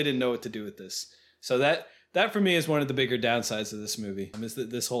feel like they didn't know what to do with this. So that for me is one of the bigger downsides of this movie, is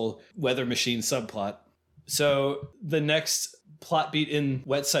that this whole weather machine subplot. So the next plot beat in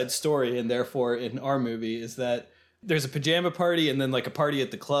Wet Side Story, and therefore in our movie, is that there's a pajama party and then like a party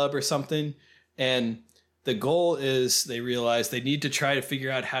at the club or something. And the goal is they realize they need to try to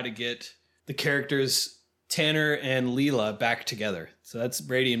figure out how to get the characters Tanner and Leela back together. So that's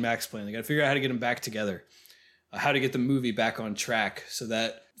Brady and Mac's plan. They got to figure out how to get them back together, how to get the movie back on track, so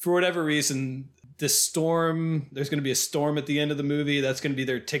that for whatever reason, there's going to be a storm at the end of the movie. That's going to be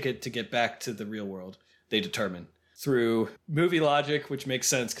their ticket to get back to the real world, they determine, through movie logic, which makes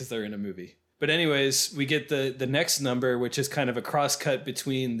sense because they're in a movie. But anyways, we get the next number, which is kind of a cross-cut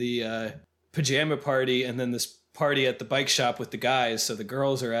between the pajama party and then this party at the bike shop with the guys. So the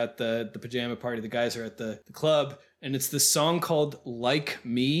girls are at the pajama party, the guys are at the club, and it's this song called Like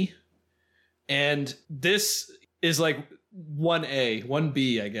Me. And this is like 1A,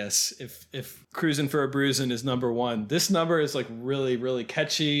 1B, I guess, if Cruisin' for a Bruisin' is number one. This number is like really, really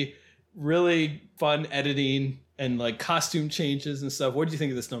catchy, really fun editing and like costume changes and stuff. What do you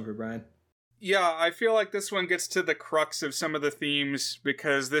think of this number, Brian? Yeah, I feel like this one gets to the crux of some of the themes,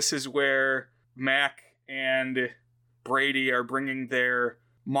 because this is where Mac and Brady are bringing their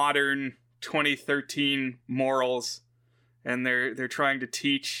modern 2013 morals, and they're trying to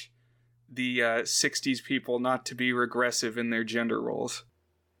teach the 60s people not to be regressive in their gender roles.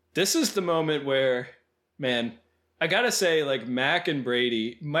 This is the moment where, man, I gotta say, like, Mac and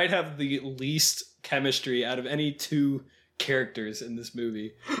Brady might have the least chemistry out of any two characters in this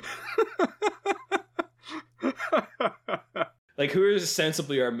movie. Like, who is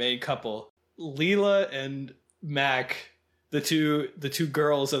ostensibly our main couple? Leela and Mac, the two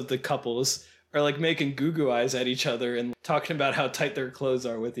girls of the couples, are like making goo-goo eyes at each other and talking about how tight their clothes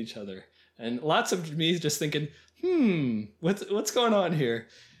are with each other. And lots of me just thinking, what's going on here?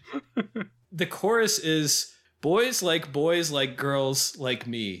 The chorus is boys like girls like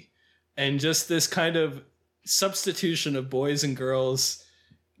me. And just this kind of substitution of boys and girls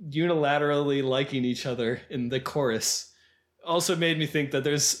unilaterally liking each other in the chorus also made me think that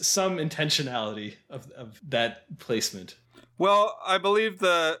there's some intentionality of that placement. Well, I believe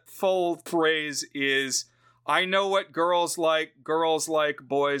the full phrase is, I know what girls like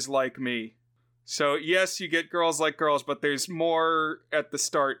boys like me. So yes, you get girls like girls, but there's more at the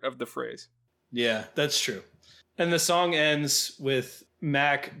start of the phrase. Yeah, that's true. And the song ends with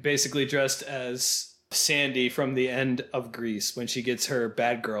Mac basically dressed as Sandy from the end of Grease when she gets her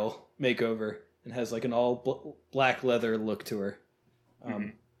bad girl makeover and has like an all black leather look to her.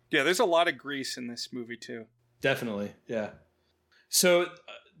 Yeah, there's a lot of Grease in this movie too. Definitely, yeah. So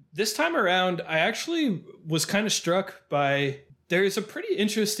this time around, I actually was kind of struck by, there's a pretty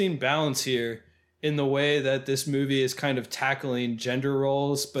interesting balance here in the way that this movie is kind of tackling gender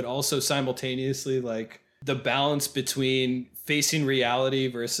roles, but also simultaneously like the balance between facing reality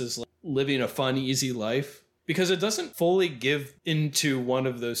versus like living a fun, easy life. Because it doesn't fully give into one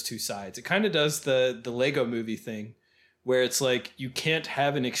of those two sides. It kind of does the Lego movie thing where it's like you can't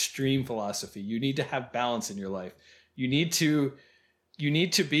have an extreme philosophy. You need to have balance in your life. You need to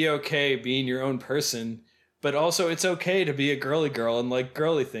be okay being your own person, but also it's okay to be a girly girl and like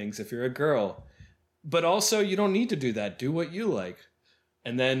girly things if you're a girl. But also you don't need to do that. Do what you like.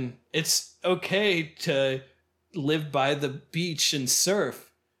 And then it's okay to live by the beach and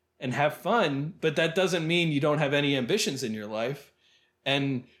surf and have fun, but that doesn't mean you don't have any ambitions in your life.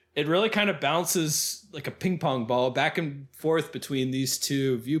 And it really kind of bounces like a ping pong ball back and forth between these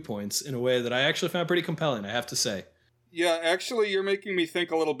two viewpoints in a way that I actually found pretty compelling, I have to say. Yeah, actually, you're making me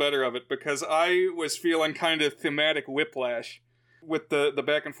think a little better of it, because I was feeling kind of thematic whiplash with the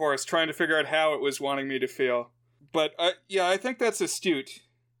back and forth, trying to figure out how it was wanting me to feel. But yeah, I think that's astute.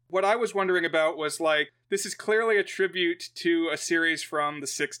 What I was wondering about was, like, this is clearly a tribute to a series from the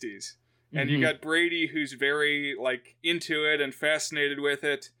 60s. And you got Brady, who's very, like, into it and fascinated with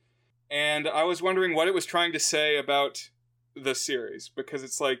it. And I was wondering what it was trying to say about the series, because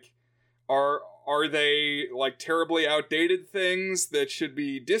it's like, are they, like, terribly outdated things that should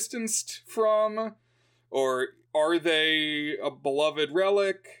be distanced from? Or are they a beloved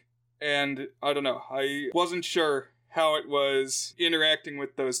relic? And I don't know. I wasn't sure how it was interacting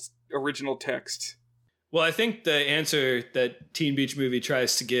with those original texts. Well, I think the answer that Teen Beach Movie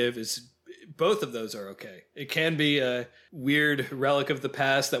tries to give is both of those are okay. It can be a weird relic of the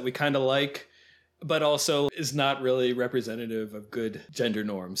past that we kind of like, but also is not really representative of good gender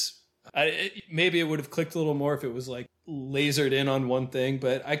norms. Maybe it would have clicked a little more if it was like lasered in on one thing,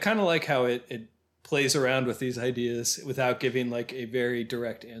 but I kind of like how it plays around with these ideas without giving like a very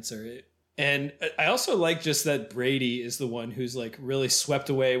direct answer. And I also like just that Brady is the one who's like really swept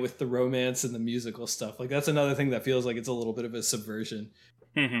away with the romance and the musical stuff. Like that's another thing that feels like it's a little bit of a subversion.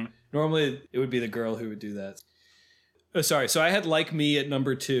 Mm-hmm. Normally it would be the girl who would do that. Oh, sorry. So I had Like Me at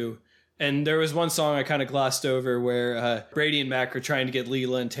number 2. And there was one song I kind of glossed over where Brady and Mac are trying to get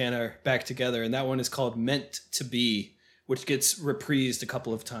Leela and Tanner back together. And that one is called Meant to Be, which gets reprised a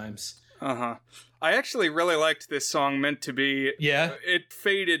couple of times. Uh-huh. I actually really liked this song, Meant to Be. Yeah? It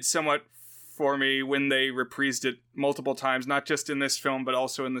faded somewhat for me when they reprised it multiple times, not just in this film, but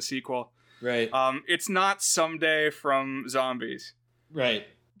also in the sequel. Right. It's not Someday from Zombies. Right.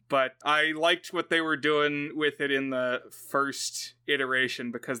 But I liked what they were doing with it in the first iteration,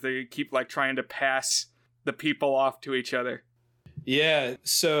 because they keep like trying to pass the people off to each other. Yeah,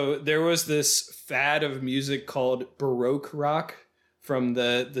 so there was this fad of music called Baroque rock from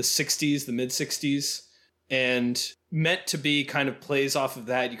the 60s, the mid 60s, and Meant to Be kind of plays off of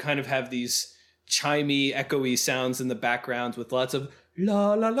that. You kind of have these chimey, echoey sounds in the background with lots of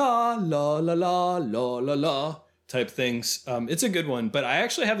la la la la la la la la la type things. It's a good one, but I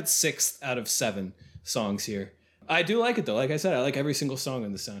actually have it 6th out of 7 songs here. I do like it though. Like I said, I like every single song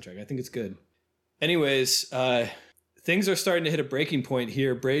on the soundtrack. I think it's good. Anyways, things are starting to hit a breaking point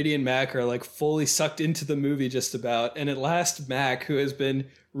here. Brady and Mac are like fully sucked into the movie just about. And at last, Mac, who has been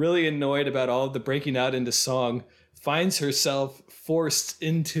really annoyed about all of the breaking out into song, finds herself forced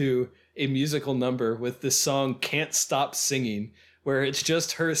into a musical number with this song Can't Stop Singing, where it's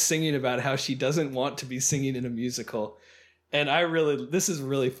just her singing about how she doesn't want to be singing in a musical. And this is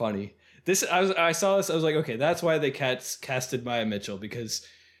really funny. I saw this, I was like, okay, that's why they casted Maya Mitchell, because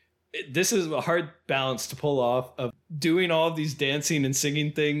this is a hard balance to pull off of doing all of these dancing and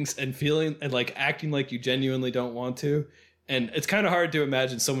singing things and feeling and like acting like you genuinely don't want to. And it's kind of hard to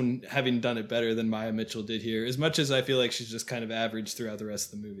imagine someone having done it better than Maya Mitchell did here, as much as I feel like she's just kind of average throughout the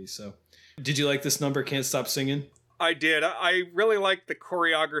rest of the movie. So did you like this number, Can't Stop Singing? I did. I really like the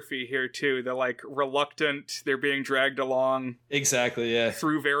choreography here too. The like reluctant, they're being dragged along. Exactly, yeah.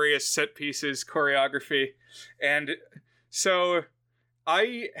 Through various set pieces choreography. And so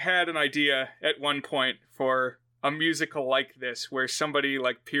I had an idea at one point for a musical like this, where somebody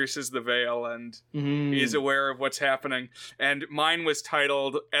like pierces the veil and is aware of what's happening. And mine was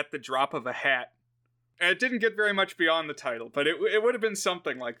titled At the Drop of a Hat. And it didn't get very much beyond the title, but it would have been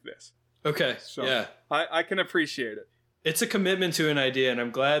something like this. Okay, so yeah. I can appreciate it. It's a commitment to an idea, and I'm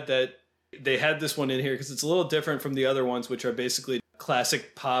glad that they had this one in here, because it's a little different from the other ones, which are basically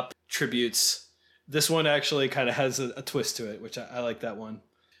classic pop tributes. This one actually kind of has a twist to it, which I like that one.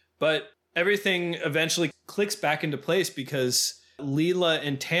 But everything eventually clicks back into place, because Leela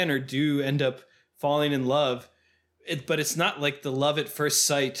and Tanner do end up falling in love. But it's not like the love at first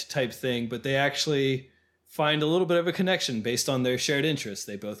sight type thing, but they actually find a little bit of a connection based on their shared interests.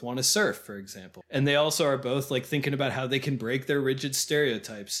 They both want to surf, for example. And they also are both like thinking about how they can break their rigid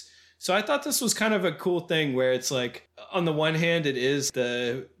stereotypes. So I thought this was kind of a cool thing where it's like, on the one hand, it is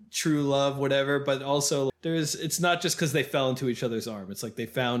the true love, whatever, but also it's not just because they fell into each other's arm. It's like they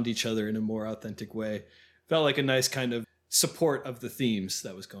found each other in a more authentic way. felt like a nice kind of support of the themes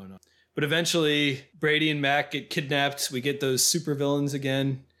that was going on. But eventually, Brady and Mac get kidnapped. We get those supervillains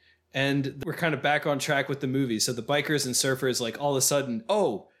again. And we're kind of back on track with the movie. So the bikers and surfers, like, all of a sudden,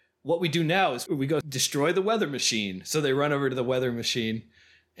 oh, what we do now is we go destroy the weather machine. So they run over to the weather machine.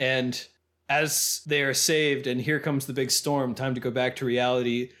 And as they are saved, and here comes the big storm, time to go back to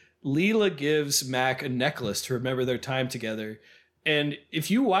reality, Leela gives Mac a necklace to remember their time together. And if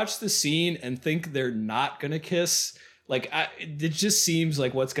you watch the scene and think they're not going to kiss, like, it just seems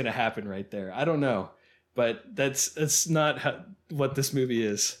like what's going to happen right there. I don't know. But that's not what this movie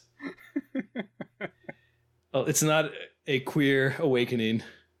is. Well, it's not a queer awakening.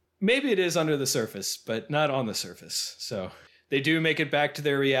 Maybe it is under the surface, but not on the surface. So they do make it back to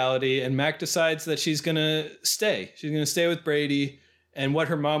their reality, and Mac decides that she's going to stay. She's going to stay with Brady, and what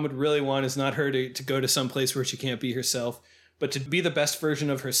her mom would really want is not her to go to some place where she can't be herself, but to be the best version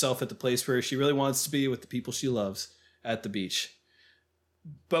of herself at the place where she really wants to be with the people she loves at the beach.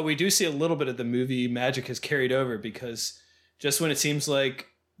 But we do see a little bit of the movie magic has carried over, because just when it seems like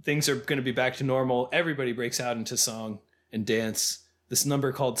things are going to be back to normal, everybody breaks out into song and dance. This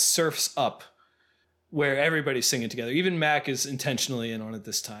number called Surf's Up, where everybody's singing together. Even Mac is intentionally in on it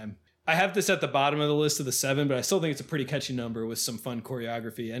this time. I have this at the bottom of the list of the 7, but I still think it's a pretty catchy number with some fun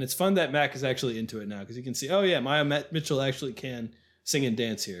choreography. And it's fun that Mac is actually into it now, because you can see, oh yeah, Maya Mitchell actually can sing and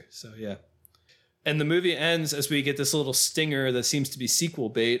dance here. So yeah. And the movie ends as we get this little stinger that seems to be sequel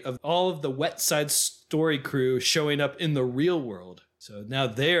bait of all of the Wet Side Story crew showing up in the real world. So now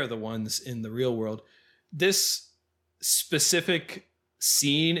they're the ones in the real world. This specific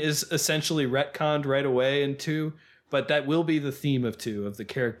scene is essentially retconned right away in 2, but that will be the theme of 2, of the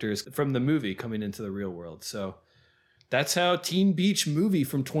characters from the movie coming into the real world. So that's how Teen Beach Movie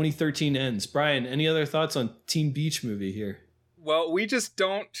from 2013 ends. Brian, any other thoughts on Teen Beach Movie here? Well, we just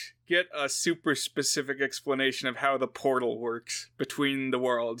don't get a super specific explanation of how the portal works between the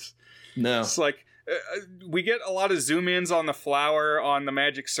worlds. No. It's like, we get a lot of zoom-ins on the flower on the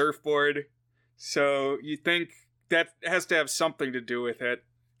magic surfboard, so you think that has to have something to do with it.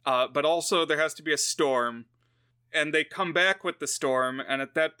 But also there has to be a storm, and they come back with the storm, and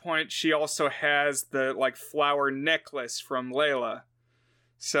at that point she also has the, like, flower necklace from Layla.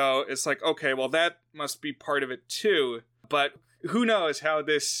 So it's like, okay, well, that must be part of it too. But who knows how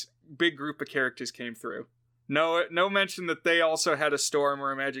this big group of characters came through. No mention that they also had a storm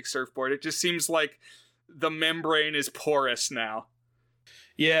or a magic surfboard. It just seems like the membrane is porous now.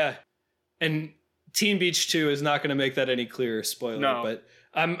 Yeah. And Teen Beach 2 is not going to make that any clearer, spoiler. No. But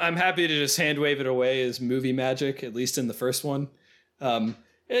I'm happy to just hand wave it away as movie magic, at least in the first one.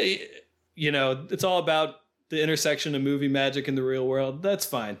 You know, it's all about the intersection of movie magic and the real world. That's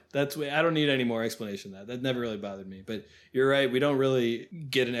fine. I don't need any more explanation of that. That never really bothered me. But you're right, we don't really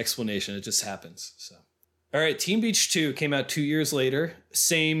get an explanation. It just happens. So, all right, Teen Beach 2 came out 2 years later.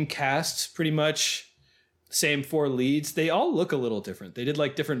 Same cast, pretty much. Same 4 leads. They all look a little different. They did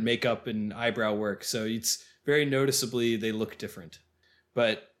like different makeup and eyebrow work, so it's very noticeably they look different.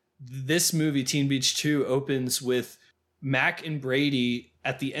 But this movie, Teen Beach 2, opens with Mac and Brady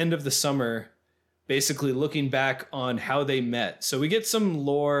at the end of the summer basically looking back on how they met. So we get some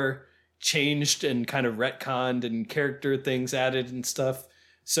lore changed and kind of retconned and character things added and stuff.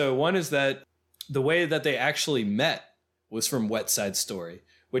 So one is that the way that they actually met was from Wet Side Story,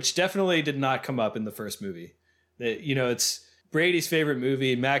 which definitely did not come up in the first movie. You know, it's Brady's favorite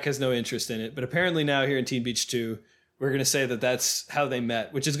movie. Mac has no interest in it. But apparently now here in Teen Beach 2, we're going to say that that's how they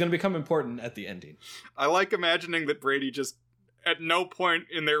met, which is going to become important at the ending. I like imagining that Brady just, at no point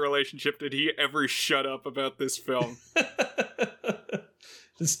in their relationship did he ever shut up about this film.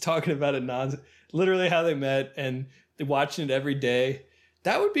 Just talking about it literally how they met and watching it every day.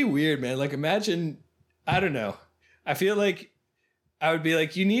 That would be weird, man. Like, imagine, I don't know. I feel like I would be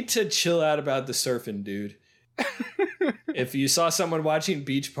like, you need to chill out about the surfing, dude. If you saw someone watching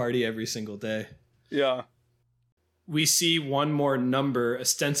Beach Party every single day. Yeah. We see one more number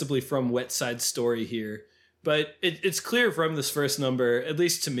ostensibly from Wet Side Story here. But it's clear from this first number, at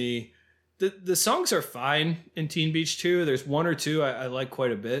least to me, the songs are fine in Teen Beach 2. There's 1 or 2 I like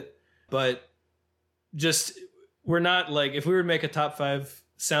quite a bit. But just, we're not like, if we were to make a top 5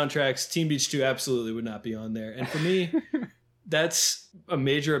 soundtracks, Teen Beach 2 absolutely would not be on there. And for me, that's a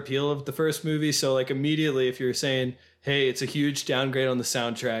major appeal of the first movie. So like immediately, if you're saying, hey, it's a huge downgrade on the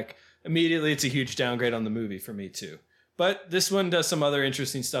soundtrack, immediately it's a huge downgrade on the movie for me too. But this one does some other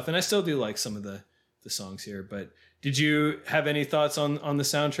interesting stuff. And I still do like some of the songs here. But did you have any thoughts on the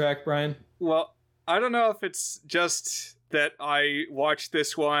soundtrack, Brian? Well, I don't know if it's just that I watched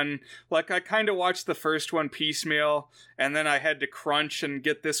this one. Like, I kind of watched the first one piecemeal, and then I had to crunch and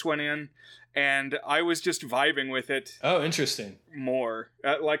get this one in, and I was just vibing with it. Oh, interesting. More.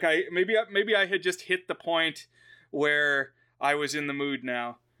 Like, maybe I had just hit the point where I was in the mood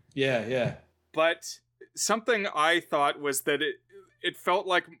now. Yeah. But something I thought was that it felt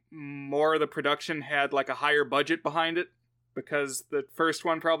like more of the production had like a higher budget behind it, because the first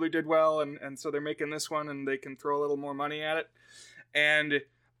one probably did well, and so they're making this one and they can throw a little more money at it. And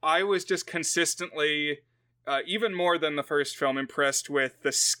I was just consistently, even more than the first film, impressed with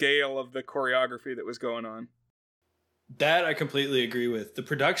the scale of the choreography that was going on. That I completely agree with. The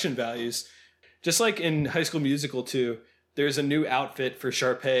production values, just like in High School Musical 2, there's a new outfit for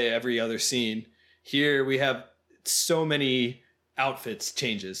Sharpay every other scene. Here we have so many outfits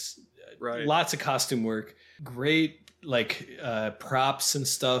changes. Right. Lots of costume work. Great like props and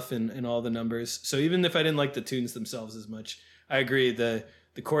stuff and all the numbers. So even if I didn't like the tunes themselves as much, I agree the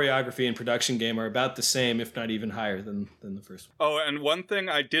choreography and production game are about the same, if not even higher than the first one. Oh, and one thing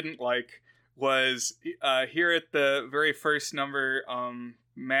I didn't like was here at the very first number,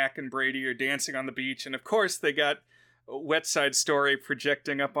 Mac and Brady are dancing on the beach, and of course they got Wet Side Story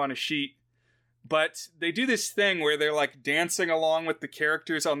projecting up on a sheet. But they do this thing where they're like dancing along with the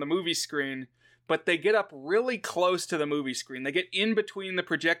characters on the movie screen, but they get up really close to the movie screen. They get in between the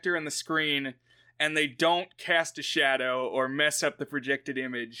projector and the screen, and they don't cast a shadow or mess up the projected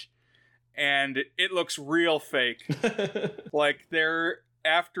image. And it looks real fake. Like they're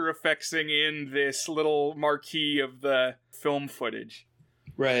After Effectsing in this little marquee of the film footage.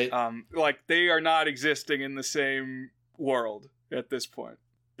 Right. Like they are not existing in the same world at this point.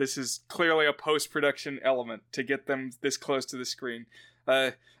 This is clearly a post-production element to get them this close to the screen.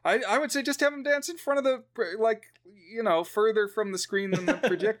 I would say just have them dance in front of the, like, you know, further from the screen than the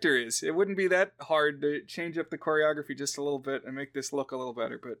projector is. It wouldn't be that hard to change up the choreography just a little bit and make this look a little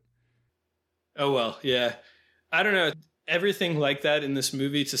better, but... Oh, well, yeah. I don't know. Everything like that in this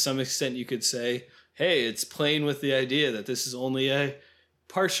movie, to some extent, you could say, hey, it's playing with the idea that this is only a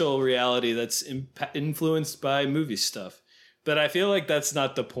partial reality that's influenced by movie stuff. But I feel like that's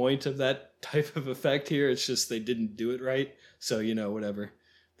not the point of that type of effect here. It's just they didn't do it right. So, you know, whatever.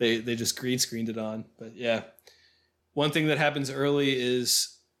 They just green screened it on. But yeah. One thing that happens early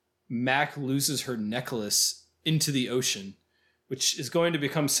is Mac loses her necklace into the ocean, which is going to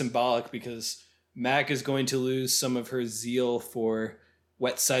become symbolic because Mac is going to lose some of her zeal for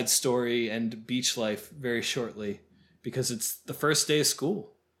Wet Side Story and beach life very shortly because it's the first day of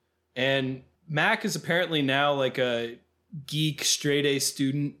school. And Mac is apparently now like a geek straight A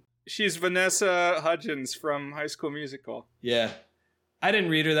student. She's Vanessa Hudgens from High School Musical. Yeah. I didn't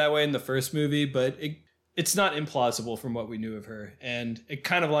read her that way in the first movie, but it's not implausible from what we knew of her. And it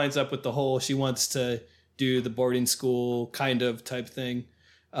kind of lines up with the whole she wants to do the boarding school kind of type thing.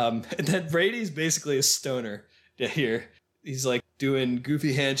 And then Brady's basically a stoner here. He's like doing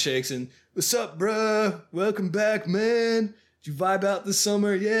goofy handshakes and, what's up, bruh? Welcome back, man. Did you vibe out this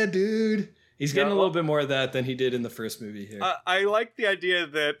summer? Yeah, dude. He's getting a little bit more of that than he did in the first movie here. I like the idea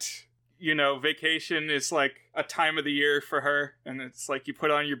that, you know, vacation is like a time of the year for her, and it's like you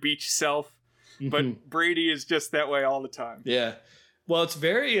put on your beach self. Mm-hmm. But Brady is just that way all the time. Yeah. Well, it's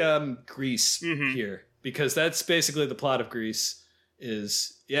very Grease here, because that's basically the plot of Grease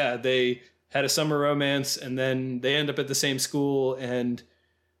is, yeah, they had a summer romance, and then they end up at the same school, and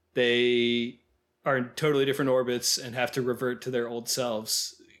they are in totally different orbits and have to revert to their old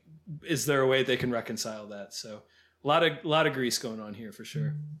selves. Is there a way they can reconcile that? So a lot of Grease going on here for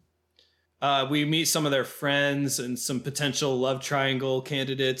sure. We meet some of their friends and some potential love triangle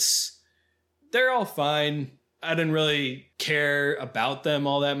candidates. They're all fine. I didn't really care about them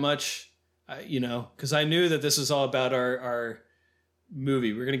all that much, because I knew that this was all about our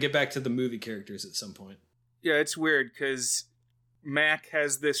movie. We're going to get back to the movie characters at some point. Yeah, it's weird because Mac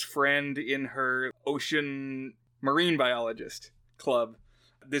has this friend in her ocean marine biologist club.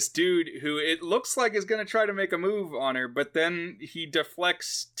 This dude who it looks like is going to try to make a move on her, but then he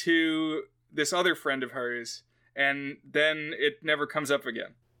deflects to this other friend of hers, and then it never comes up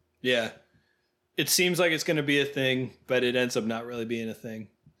again. Yeah. It seems like it's going to be a thing, but it ends up not really being a thing.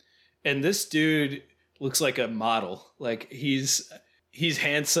 And this dude looks like a model. Like he's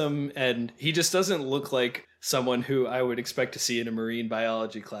handsome, and he just doesn't look like someone who I would expect to see in a marine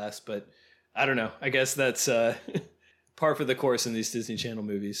biology class, but I don't know. I guess that's par for the course in these Disney Channel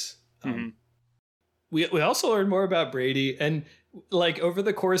movies. We also learned more about Brady, and like over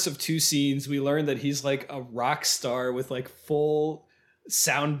the course of 2 scenes, we learned that he's like a rock star with like full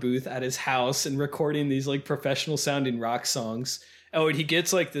sound booth at his house and recording these like professional sounding rock songs. Oh, and he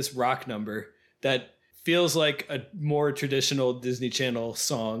gets like this rock number that feels like a more traditional Disney Channel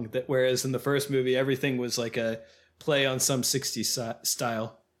song, that whereas in the first movie everything was like a play on some 60s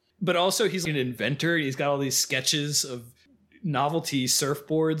style. But also he's an inventor. He's got all these sketches of novelty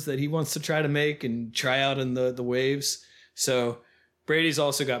surfboards that he wants to try to make and try out in the waves. So Brady's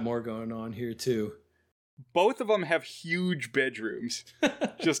also got more going on here too. Both of them have huge bedrooms.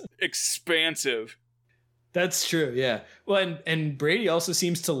 Just expansive. That's true, yeah. Well, and Brady also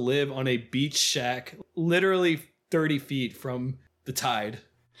seems to live on a beach shack literally 30 feet from the tide.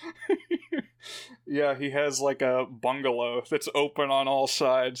 Yeah, he has like a bungalow that's open on all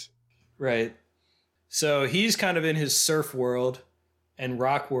sides. Right. So he's kind of in his surf world and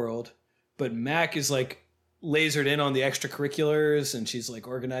rock world, but Mac is like lasered in on the extracurriculars, and she's like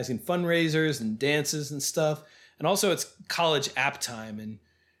organizing fundraisers and dances and stuff. And also it's college app time, and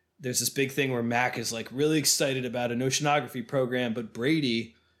there's this big thing where Mac is like really excited about an oceanography program, but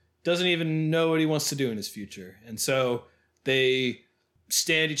Brady doesn't even know what he wants to do in his future. And so they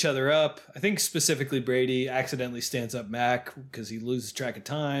stand each other up. I think specifically Brady accidentally stands up Mac because he loses track of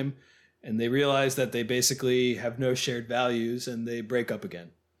time, and they realize that they basically have no shared values, and they break up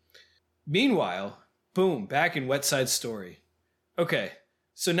again. Meanwhile, boom, back in West Side Story. Okay,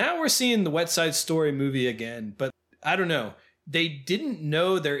 so now we're seeing the West Side Story movie again, but I don't know. They didn't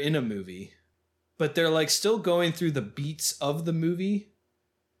know they're in a movie, but they're like still going through the beats of the movie.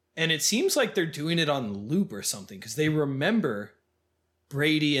 And it seems like they're doing it on loop or something, because they remember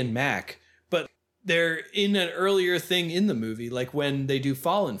Brady and Mac, but they're in an earlier thing in the movie, like when they do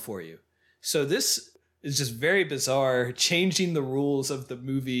Fallen for You. So this is just very bizarre, changing the rules of the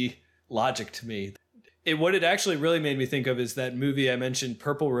movie logic to me. What it actually really made me think of is that movie I mentioned,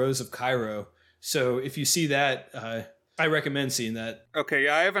 Purple Rose of Cairo. So if you see that, I recommend seeing that. Okay,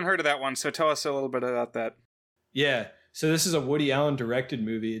 yeah, I haven't heard of that one, so tell us a little bit about that. Yeah, so this is a Woody Allen directed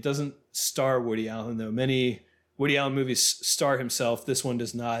movie. It doesn't star Woody Allen, though. Many Woody Allen movies star himself. This one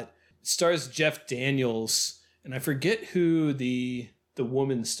does not. It stars Jeff Daniels, and I forget who the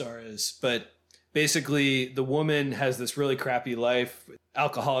woman star is, but basically the woman has this really crappy life,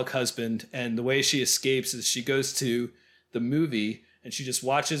 alcoholic husband, and the way she escapes is she goes to the movie and she just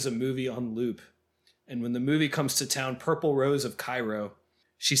watches a movie on loop. And when the movie comes to town, Purple Rose of Cairo,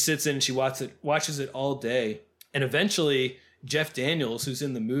 she sits in and she watches it all day. And eventually Jeff Daniels, who's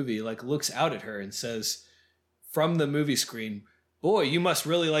in the movie, like looks out at her and says from the movie screen, "Boy, you must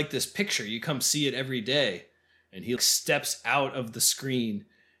really like this picture. You come see it every day." And he steps out of the screen,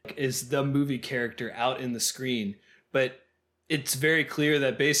 is the movie character out in the screen. But it's very clear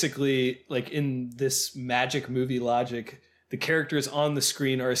that basically, like in this magic movie logic, the characters on the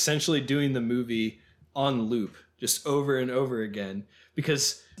screen are essentially doing the movie on loop, just over and over again,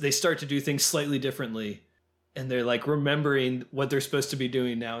 because they start to do things slightly differently. And they're like remembering what they're supposed to be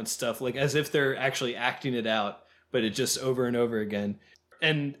doing now and stuff, like as if they're actually acting it out, but it just over and over again.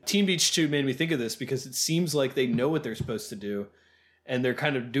 And Teen Beach 2 made me think of this because it seems like they know what they're supposed to do, and they're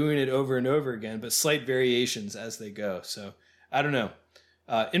kind of doing it over and over again, but slight variations as they go. So I don't know.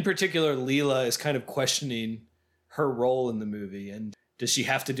 In particular, Leela is kind of questioning her role in the movie, and does she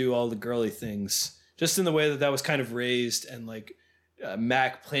have to do all the girly things? Just in the way that was kind of raised, and like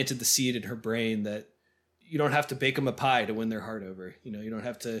Mac planted the seed in her brain that you don't have to bake them a pie to win their heart over. You know, you don't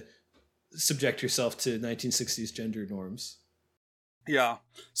have to subject yourself to 1960s gender norms. Yeah.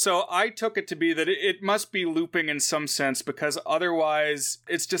 So I took it to be that it must be looping in some sense, because otherwise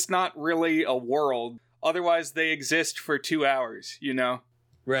it's just not really a world. Otherwise they exist for 2 hours, you know?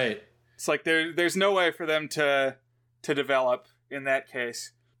 Right. It's like there's no way for them to develop in that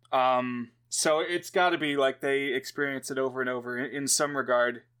case. So it's got to be like they experience it over and over in some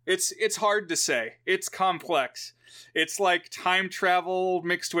regard. It's hard to say. It's complex. It's like time travel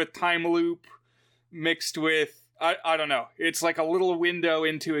mixed with time loop, mixed with, I don't know. It's like a little window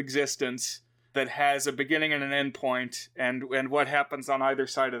into existence that has a beginning and an end point, and what happens on either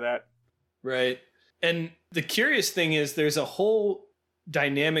side of that. Right. And the curious thing is there's a whole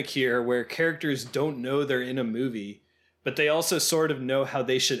dynamic here where characters don't know they're in a movie, but they also sort of know how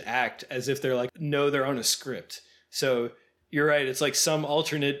they should act, as if they're like, know they're on a script. So you're right. It's like some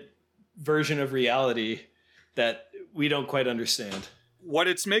alternate version of reality that we don't quite understand. What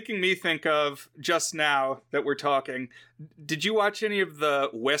it's making me think of just now that we're talking, did you watch any of the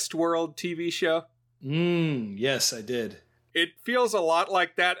Westworld TV show? Yes, I did. It feels a lot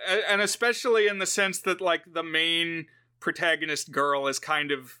like that, and especially in the sense that like the main protagonist girl is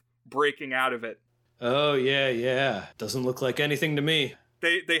kind of breaking out of it. Oh, yeah. Doesn't look like anything to me.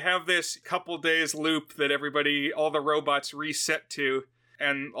 They have this couple days loop that all the robots reset to,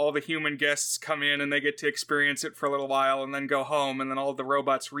 and all the human guests come in and they get to experience it for a little while and then go home, and then all the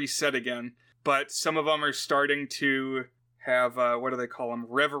robots reset again. but some of them are starting to have, what do they call them?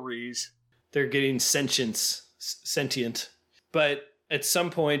 Reveries. They're getting sentient. But at some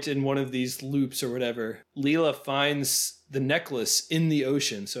point in one of these loops or whatever, Leela finds the necklace in the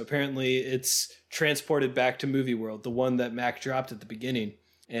ocean. So apparently it's transported back to Movie World, the one that Mac dropped at the beginning.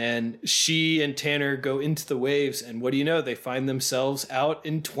 And she and Tanner go into the waves, and what do you know? They find themselves out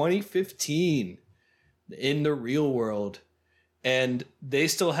in 2015 in the real world. And they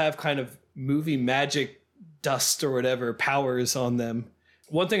still have kind of movie magic dust or whatever powers on them.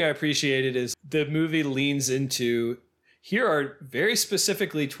 One thing I appreciated is the movie leans into, here are very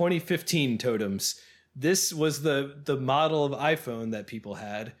specifically 2015 totems. This was the model of iPhone that people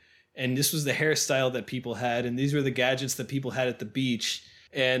had, and this was the hairstyle that people had, and these were the gadgets that people had at the beach.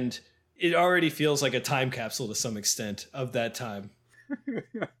 And it already feels like a time capsule to some extent of that time.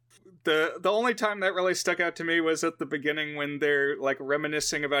 The only time that really stuck out to me was at the beginning when they're like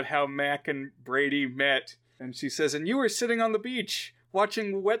reminiscing about how Mac and Brady met. And she says, and you were sitting on the beach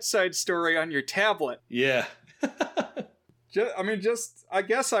watching Wet Side Story on your tablet. Yeah. I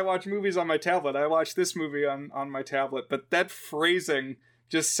guess I watch movies on my tablet. I watched this movie on my tablet, but that phrasing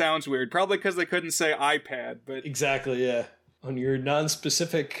just sounds weird. Probably because they couldn't say iPad, but... Exactly, yeah. On your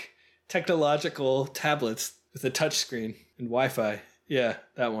non-specific technological tablets with a touchscreen and Wi-Fi. Yeah,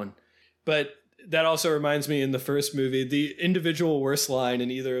 that one. But that also reminds me, in the first movie, the individual worst line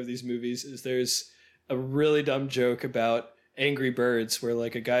in either of these movies is there's a really dumb joke about Angry Birds where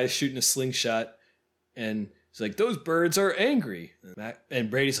like a guy's shooting a slingshot and he's like, those birds are angry.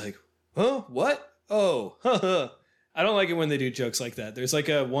 And Brady's like, huh? What? Oh, haha. I don't like it when they do jokes like that. There's like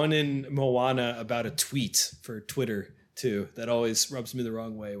a one in Moana about a tweet for Twitter too that always rubs me the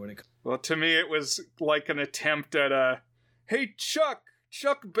wrong way when it comes. Well, to me, it was like an attempt at a, hey, Chuck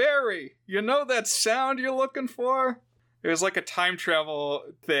Berry, you know that sound you're looking for? It was like a time travel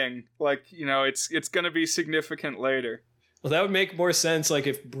thing. Like, you know, it's going to be significant later. Well, that would make more sense, like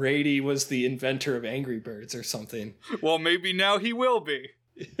if Brady was the inventor of Angry Birds or something. Well, maybe now he will be.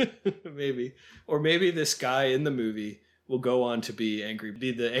 Maybe. Or maybe this guy in the movie will go on to be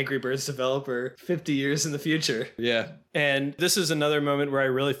the Angry Birds developer 50 years in the future. Yeah. And this is another moment where I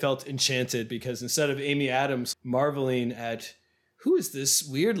really felt enchanted because instead of Amy Adams marveling at, who is this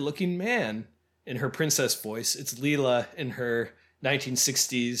weird looking man in her princess voice, it's Leela in her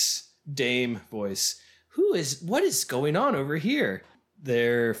 1960s dame voice. What is going on over here?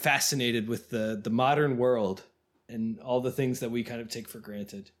 They're fascinated with the modern world and all the things that we kind of take for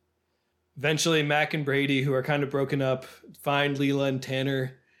granted. Eventually, Mac and Brady, who are kind of broken up, find Leela and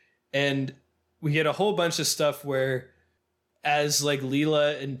Tanner. And we get a whole bunch of stuff where as like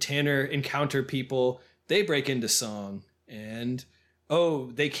Leela and Tanner encounter people, they break into song. And,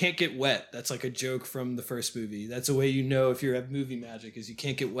 oh, they can't get wet. That's like a joke from the first movie. That's a way you know if you have movie magic is you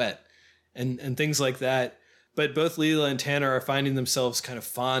can't get wet. And things like that. But both Leela and Tanner are finding themselves kind of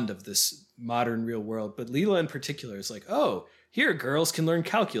fond of this modern real world. But Leela in particular is like, oh, here girls can learn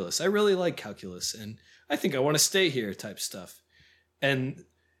calculus. I really like calculus. And I think I want to stay here type stuff. And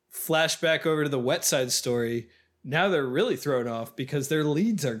flashback over to the Wet Side Story. Now they're really thrown off because their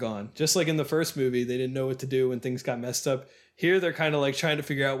leads are gone. Just like in the first movie, they didn't know what to do when things got messed up. Here they're kind of like trying to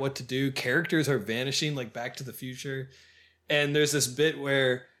figure out what to do. Characters are vanishing like Back to the Future. And there's this bit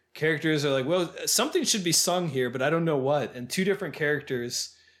where characters are like, well, something should be sung here, but I don't know what. And two different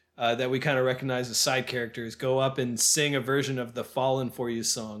characters that we kind of recognize as side characters go up and sing a version of the Fallen For You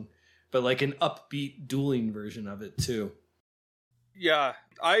song, but like an upbeat dueling version of it too. Yeah,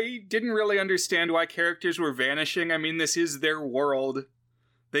 I didn't really understand why characters were vanishing. I mean, this is their world.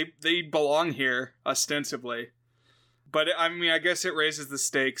 They belong here, ostensibly. But I mean, I guess it raises the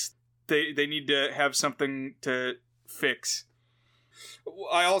stakes. They need to have something to fix.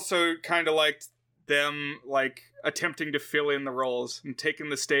 I also kind of liked them like attempting to fill in the roles and taking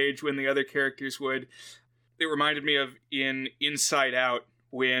the stage when the other characters would. It reminded me of in Inside Out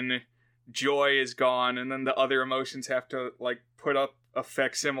when joy is gone and then the other emotions have to like put up a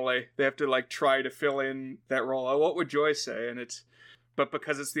facsimile. They have to like try to fill in that role. Oh, what would joy say? But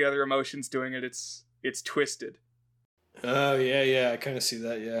because it's the other emotions doing it, it's twisted. Oh yeah, I kind of see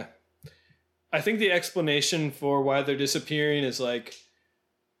that. Yeah. I think the explanation for why they're disappearing is like,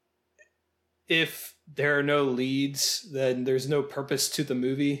 if there are no leads, then there's no purpose to the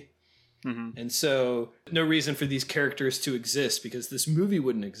movie. Mm-hmm. And so no reason for these characters to exist because this movie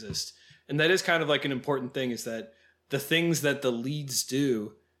wouldn't exist. And that is kind of like an important thing, is that the things that the leads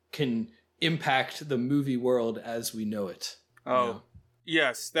do can impact the movie world as we know it. Oh, you know?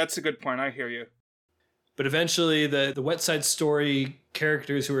 Yes, that's a good point. I hear you. But eventually the Wet Side Story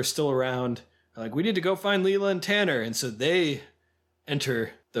characters who are still around are like, we need to go find Leela and Tanner. And so they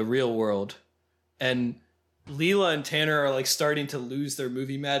enter the real world And Leela and Tanner are like starting to lose their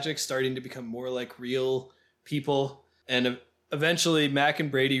movie magic, starting to become more like real people. And eventually Mac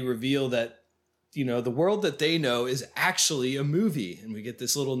and Brady reveal that, you know, the world that they know is actually a movie. And we get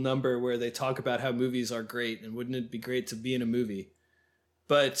this little number where they talk about how movies are great and wouldn't it be great to be in a movie?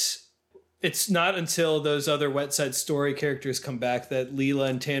 But it's not until those other Wet Side Story characters come back that Leela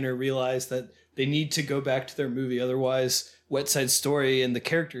and Tanner realize that they need to go back to their movie. Otherwise, Wet Side Story and the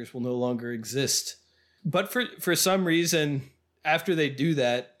characters will no longer exist. But for some reason, after they do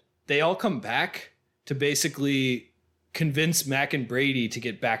that, they all come back to basically convince Mac and Brady to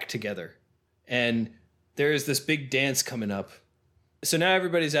get back together. And there is this big dance coming up. So now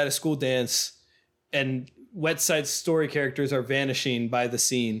everybody's at a school dance and Wet Side Story characters are vanishing by the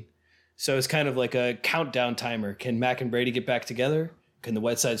scene. So it's kind of like a countdown timer. Can Mac and Brady get back together? Can the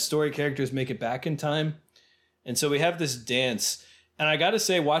Wet Side Story characters make it back in time? And so we have this dance. And I got to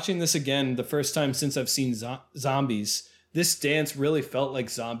say, watching this again, the first time since I've seen Zombies, this dance really felt like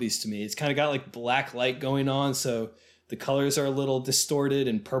Zombies to me. It's kind of got like black light going on. So the colors are a little distorted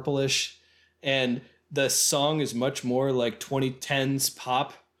and purplish. And the song is much more like 2010s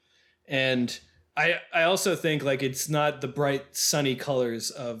pop. And I also think like it's not the bright sunny colors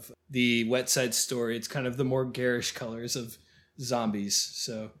of the Wet Side Story. It's kind of the more garish colors of Zombies.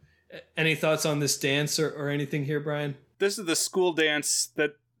 So any thoughts on this dance or anything here, Brian? This is the school dance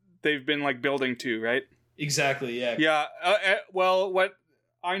that they've been like building to, right? Exactly, yeah. Yeah. Well, what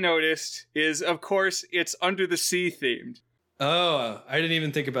I noticed is, of course, it's Under the Sea themed. Oh, I didn't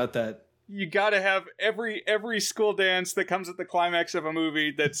even think about that. You got to have every school dance that comes at the climax of a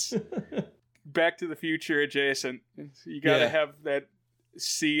movie that's Back to the Future adjacent. You got to have that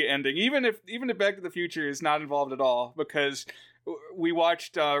sea ending, even if Back to the Future is not involved at all, because we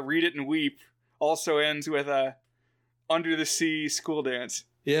watched Read It and Weep also ends with a Under the Sea school dance.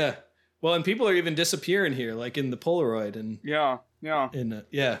 Yeah. Well, and people are even disappearing here, like in the Polaroid and yeah.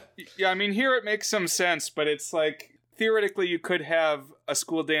 I mean, here it makes some sense, but it's like theoretically you could have a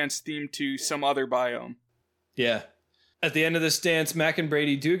school dance themed to some other biome. Yeah. At the end of this dance, Mac and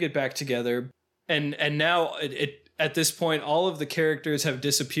Brady do get back together, and now it at this point all of the characters have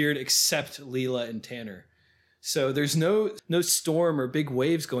disappeared except Leela and Tanner. So there's no storm or big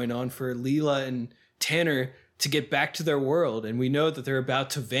waves going on for Leela and Tanner to get back to their world, and we know that they're about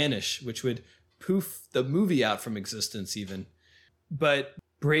to vanish, which would poof the movie out from existence even. But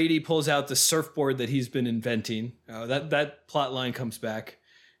Brady pulls out the surfboard that he's been inventing. That plot line comes back,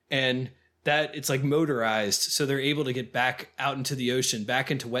 and that it's like motorized, so they're able to get back out into the ocean, back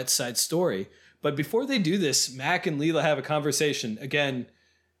into Wet Side Story. But before they do this, Mac and Leela have a conversation. Again,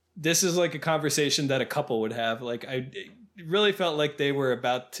 this is like a conversation that a couple would have. Like it really felt like they were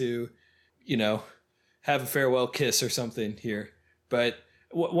about to, you know, have a farewell kiss or something here. But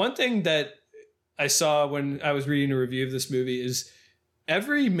one thing that I saw when I was reading a review of this movie is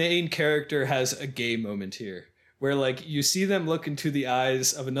every main character has a gay moment here, where like you see them look into the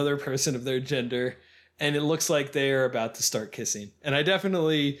eyes of another person of their gender, and it looks like they are about to start kissing. And I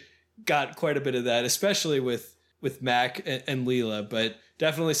definitely got quite a bit of that, especially with Mac and Leela, but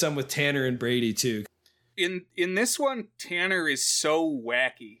definitely some with Tanner and Brady too. In this one, Tanner is so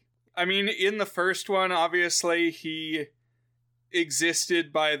wacky. I mean, in the first one, obviously, he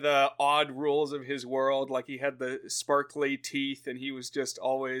existed by the odd rules of his world. Like, he had the sparkly teeth, and he was just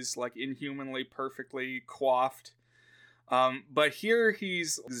always, like, inhumanly perfectly coiffed. But here,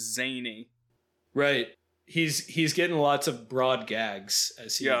 he's zany. Right. He's getting lots of broad gags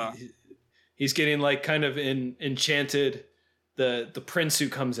as he's getting, like, kind of in Enchanted, the prince who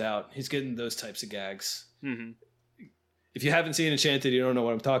comes out. He's getting those types of gags. Mm-hmm. If you haven't seen Enchanted, you don't know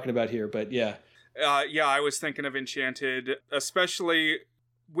what I'm talking about here, but yeah. I was thinking of Enchanted, especially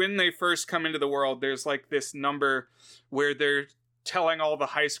when they first come into the world. There's like this number where they're telling all the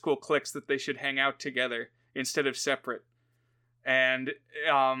high school cliques that they should hang out together instead of separate. And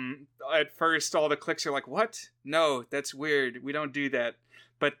at first, all the cliques are like, what? No, that's weird. We don't do that.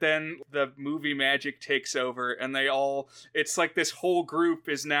 But then the movie magic takes over, and it's like this whole group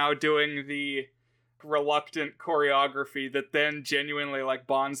is now doing the reluctant choreography that then genuinely like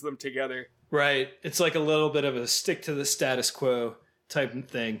bonds them together. Right. It's like a little bit of a stick to the status quo type of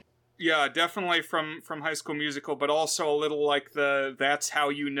thing. Yeah, definitely from High School Musical, but also a little like the That's How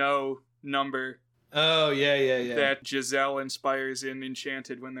You Know number. Oh, yeah. That Giselle inspires in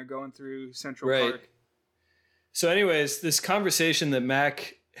Enchanted when they're going through Central Park. So anyways, this conversation that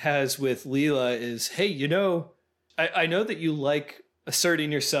Mac has with Leela is, hey, you know, I know that you like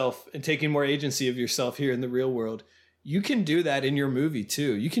asserting yourself and taking more agency of yourself here in the real world. You can do that in your movie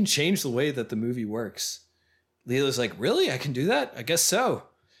too. You can change the way that the movie works. Leela's like, really? I can do that? I guess so.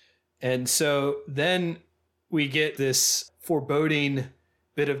 And so then we get this foreboding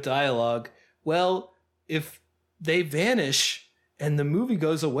bit of dialogue. Well, if they vanish and the movie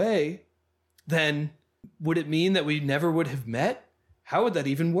goes away, then would it mean that we never would have met? How would that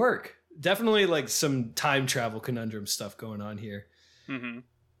even work? Definitely like some time travel conundrum stuff going on here. Mm-hmm.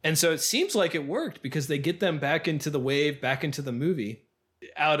 And so it seems like it worked because they get them back into the wave, back into the movie,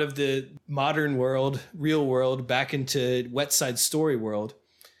 out of the modern world, real world, back into Wet Side Story world.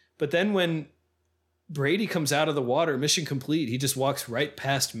 But then when Brady comes out of the water, mission complete, he just walks right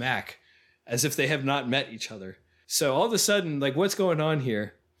past Mac as if they have not met each other. So all of a sudden, like, what's going on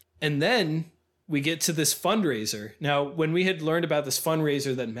here? And then we get to this fundraiser. Now, when we had learned about this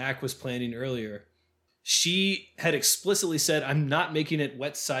fundraiser that Mac was planning earlier, she had explicitly said, I'm not making it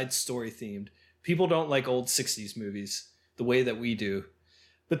Wet Side Story themed. People don't like old 60s movies the way that we do.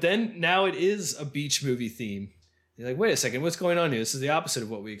 But then now it is a beach movie theme. You're like, wait a second, what's going on here? This is the opposite of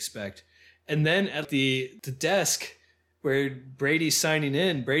what we expect. And then at the desk where Brady's signing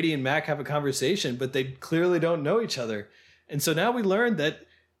in, Brady and Mac have a conversation, but they clearly don't know each other. And so now we learned that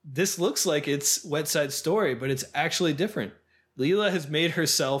this looks like it's Wet Side Story, but it's actually different. Leela has made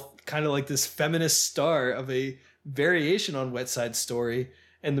herself kind of like this feminist star of a variation on Wet Side Story,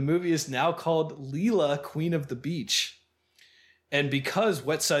 and the movie is now called Leela, Queen of the Beach. And because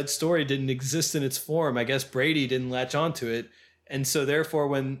Wet Side Story didn't exist in its form, I guess Brady didn't latch onto it, and so therefore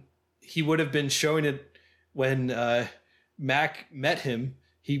when he would have been showing it when Mac met him,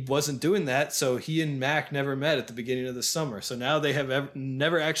 he wasn't doing that, so he and Mac never met at the beginning of the summer. So now they have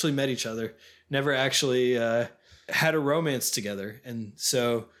never actually met each other, never actually had a romance together. And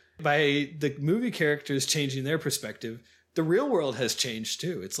so by the movie characters changing their perspective, the real world has changed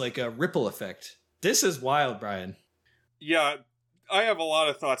too. It's like a ripple effect. This is wild, Brian. Yeah, I have a lot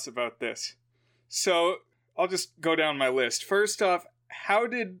of thoughts about this. So I'll just go down my list. First off, how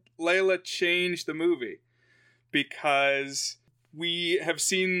did Layla change the movie? Because we have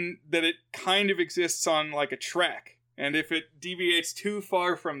seen that it kind of exists on like a track. And if it deviates too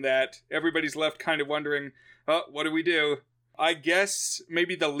far from that, everybody's left kind of wondering, oh, what do we do? I guess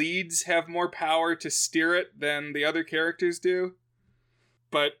maybe the leads have more power to steer it than the other characters do.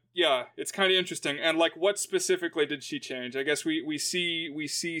 But yeah, it's kind of interesting. And like, what specifically did she change? I guess we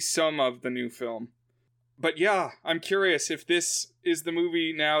see some of the new film. But yeah, I'm curious if this is the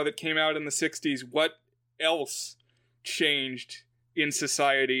movie now that came out in the 60s, what else changed in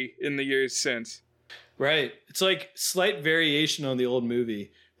society in the years since? Right. It's like slight variation on the old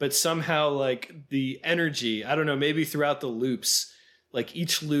movie, but somehow like the energy, I don't know, maybe throughout the loops, like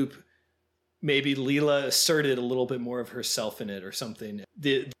each loop, maybe Leela asserted a little bit more of herself in it or something.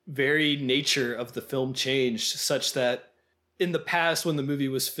 The very nature of the film changed such that in the past, when the movie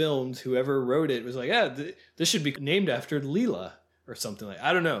was filmed, whoever wrote it was like, yeah, this should be named after Leela or something like,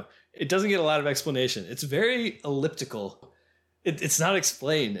 I don't know. It doesn't get a lot of explanation. It's very elliptical. It's not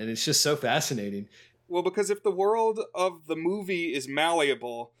explained, and it's just so fascinating. Well, because if the world of the movie is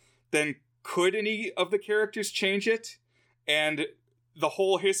malleable, then could any of the characters change it? And the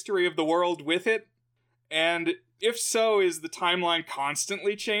whole history of the world with it? And if so, is the timeline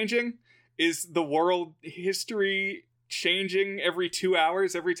constantly changing? Is the world history changing every 2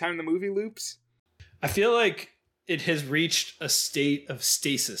 hours every time the movie loops? I feel like it has reached a state of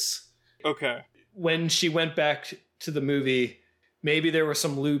stasis. Okay. When she went back to the movie, maybe there were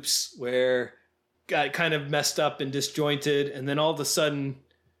some loops where got kind of messed up and disjointed, and then all of a sudden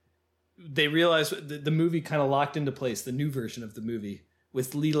they realized the movie kind of locked into place, the new version of the movie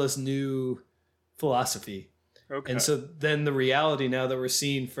with Leela's new philosophy. Okay. And so then the reality now that we're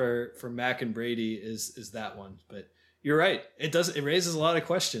seeing for Mac and Brady is that one. But you're right. It raises a lot of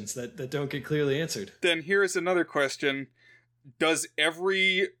questions that don't get clearly answered. Then here's another question. Does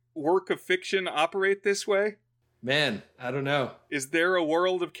every work of fiction operate this way? Man, I don't know. Is there a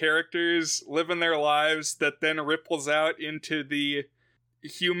world of characters living their lives that then ripples out into the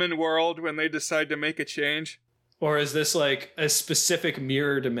human world when they decide to make a change? Or is this like a specific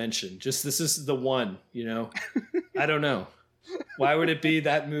mirror dimension? Just this is the one, you know? I don't know. Why would it be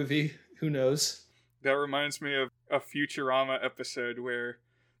that movie? Who knows? That reminds me of a Futurama episode where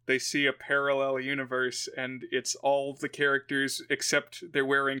they see a parallel universe and it's all the characters except they're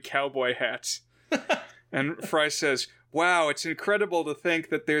wearing cowboy hats. And Fry says, wow, it's incredible to think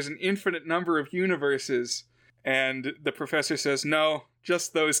that there's an infinite number of universes. And the professor says, no,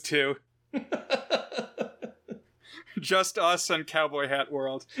 just those two. Just us and Cowboy Hat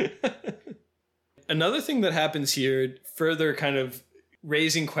World. Another thing that happens here, further kind of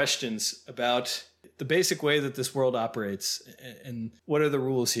raising questions about the basic way that this world operates and what are the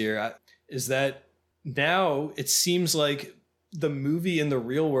rules here, is that now it seems like the movie and the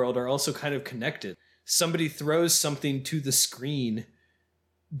real world are also kind of connected. Somebody throws something to the screen,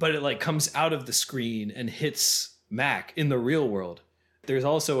 but it like comes out of the screen and hits Mac in the real world. There's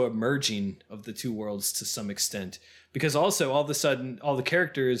also a merging of the two worlds to some extent, because also all of a sudden all the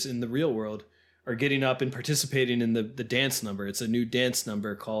characters in the real world are getting up and participating in the dance number. It's a new dance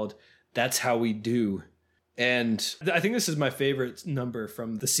number called That's How We Do. And I think this is my favorite number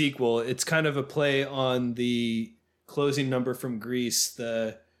from the sequel. It's kind of a play on the closing number from Grease,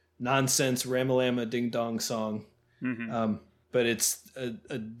 the nonsense Ramalama Ding Dong song. Mm-hmm. But it's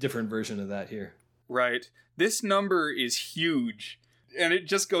a different version of that here. Right. This number is huge. And it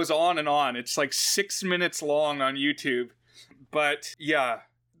just goes on and on. It's like 6 minutes long on YouTube. But yeah,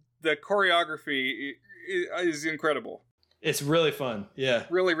 the choreography is incredible. It's really fun. Yeah.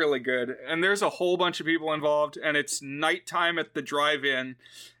 Really, really good. And there's a whole bunch of people involved. And it's nighttime at the drive-in.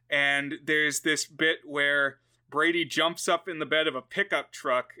 And there's this bit where Brady jumps up in the bed of a pickup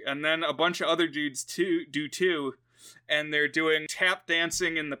truck. And then a bunch of other dudes do too. And they're doing tap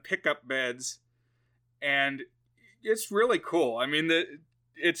dancing in the pickup beds. And it's really cool. I mean,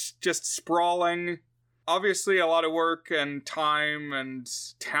 it's just sprawling. Obviously, a lot of work and time and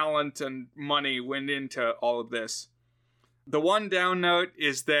talent and money went into all of this. The one down note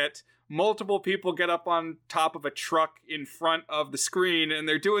is that multiple people get up on top of a truck in front of the screen, and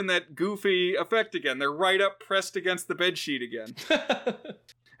they're doing that goofy effect again. They're right up pressed against the bedsheet again.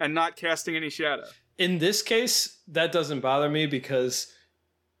 And not casting any shadow. In this case, that doesn't bother me because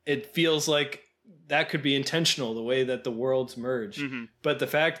it feels like that could be intentional, the way that the worlds merge. Mm-hmm. But the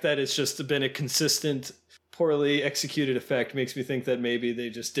fact that it's just been a consistent, poorly executed effect makes me think that maybe they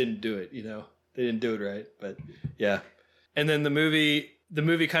just didn't do it, you know? They didn't do it right, but yeah. And then the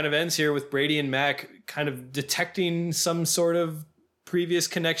movie kind of ends here with Brady and Mac kind of detecting some sort of previous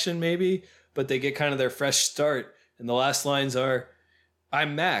connection maybe, but they get kind of their fresh start. And the last lines are,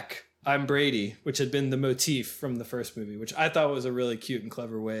 "I'm Mac, I'm Brady," which had been the motif from the first movie, which I thought was a really cute and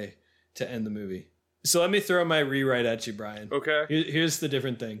clever way to end the movie. So let me throw my rewrite at you, Brian. Okay. Here's the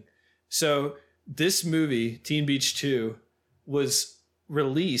different thing. So this movie, Teen Beach 2, was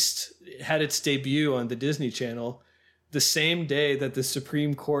released, had its debut on the Disney Channel the same day that the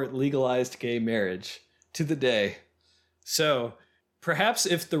Supreme Court legalized gay marriage, to the day. So perhaps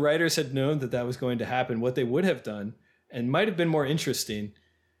if the writers had known that that was going to happen, what they would have done, and might have been more interesting,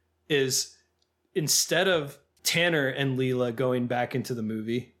 is instead of Tanner and Leela going back into the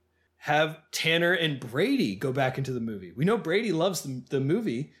movie, have Tanner and Brady go back into the movie. We know Brady loves the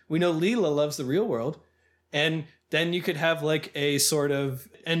movie. We know Leela loves the real world. And then you could have like a sort of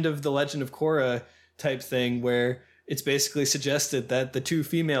end of the Legend of Korra type thing where it's basically suggested that the two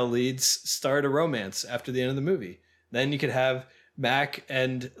female leads start a romance after the end of the movie. Then you could have Mac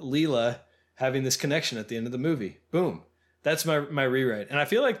and Leela having this connection at the end of the movie. Boom. That's my rewrite. And I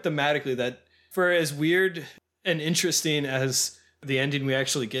feel like thematically that for as weird and interesting as the ending we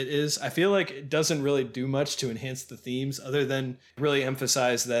actually get is, I feel like it doesn't really do much to enhance the themes other than really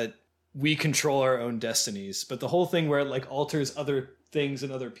emphasize that we control our own destinies. But the whole thing where it like alters other things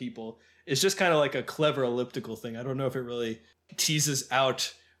and other people is just kind of like a clever elliptical thing. I don't know if it really teases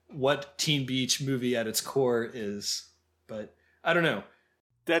out what Teen Beach movie at its core is, but I don't know.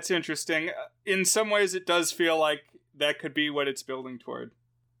 That's interesting. In some ways, it does feel like that could be what it's building toward.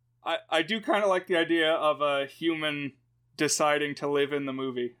 I do kind of like the idea of a human deciding to live in the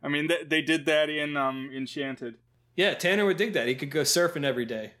movie. I mean, they did that in Enchanted. Yeah, Tanner would dig that. He could go surfing every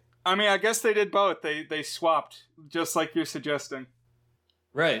day. I mean, I guess they did both. They swapped, just like you're suggesting.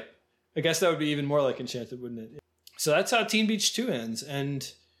 Right. I guess that would be even more like Enchanted, wouldn't it? So that's how Teen Beach 2 ends. And,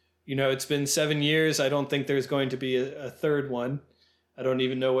 you know, it's been 7 years. I don't think there's going to be a third one. I don't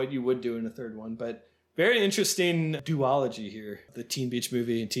even know what you would do in a third one. But very interesting duology here, the Teen Beach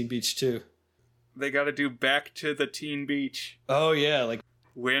movie and Teen Beach 2. They got to do Back to the Teen Beach. Oh, yeah. Like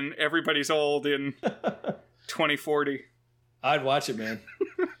when everybody's old in 2040. I'd watch it, man.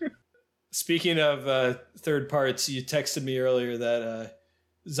 Speaking of third parts, you texted me earlier that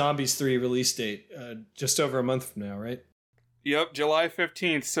Zombies 3 release date, just over a month from now, right? Yep, July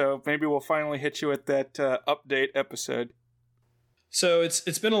 15th. So maybe we'll finally hit you with that update episode. So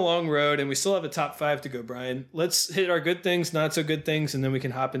it's been a long road, and we still have a top 5 to go, Brian. Let's hit our good things, not so good things, and then we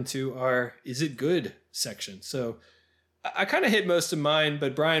can hop into our Is It Good section. So I kind of hit most of mine,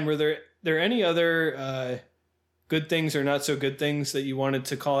 but Brian, were there any other good things or not so good things that you wanted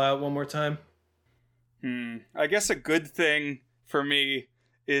to call out one more time? I guess a good thing for me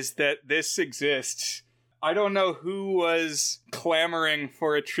is that this exists. I don't know who was clamoring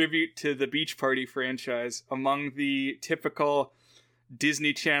for a tribute to the Beach Party franchise among the typical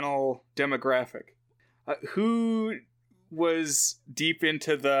Disney Channel demographic. Who was deep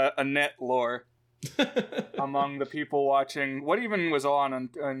into the Annette lore among the people watching. What even was on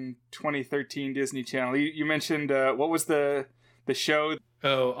 2013 Disney Channel? You mentioned, what was the show?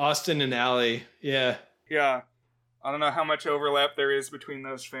 Oh, Austin and Ally. Yeah. Yeah. I don't know how much overlap there is between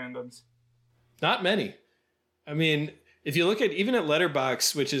those fandoms. Not many. I mean, if you look at even at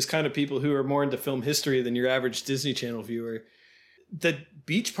Letterboxd, which is kind of people who are more into film history than your average Disney Channel viewer, the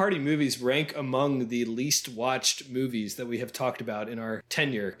Beach Party movies rank among the least watched movies that we have talked about in our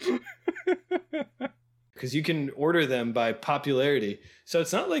tenure. Because you can order them by popularity. So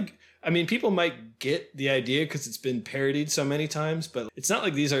it's not like, I mean, people might get the idea because it's been parodied so many times, but it's not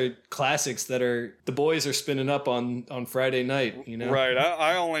like these are classics that are the boys are spinning up on Friday night, you know? Right.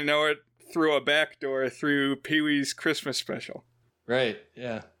 I only know it through a back door through Pee-wee's Christmas special. Right.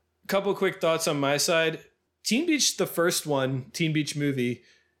 Yeah. A couple quick thoughts on my side. Teen Beach, the first one, Teen Beach movie,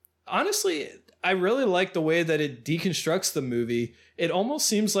 honestly, I really like the way that it deconstructs the movie. It almost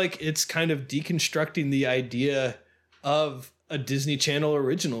seems like it's kind of deconstructing the idea of a Disney Channel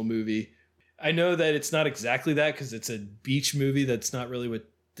original movie. I know that it's not exactly that because it's a beach movie. That's not really what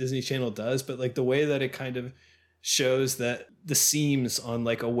Disney Channel does, but like the way that it kind of shows that the seams on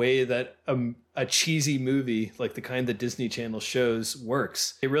like a way that a cheesy movie like the kind that Disney Channel shows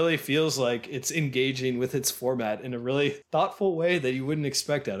works. It really feels like it's engaging with its format in a really thoughtful way that you wouldn't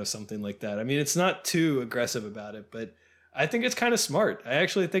expect out of something like that. I mean, it's not too aggressive about it, but I think it's kind of smart. I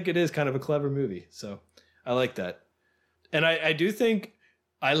actually think it is kind of a clever movie. So I like that. And I do think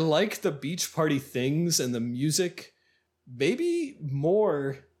I like the Beach Party things and the music maybe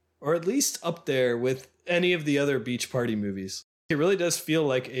more, or at least up there with any of the other Beach Party movies. It really does feel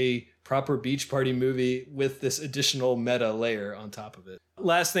like a proper Beach Party movie with this additional meta layer on top of it.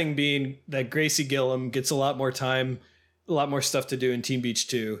 Last thing being that Gracie Gillam gets a lot more time, a lot more stuff to do in Teen Beach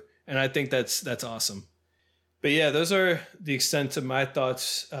 2, and I think that's awesome. But yeah, those are the extent of my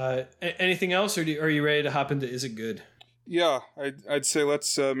thoughts. Anything else, or are you ready to hop into Is It Good? Yeah, I'd say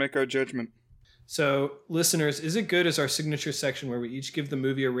let's make our judgment. So, listeners, Is It Good is our signature section where we each give the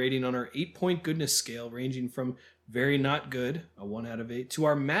movie a rating on our 8-point goodness scale, ranging from very not good, a 1 out of 8, to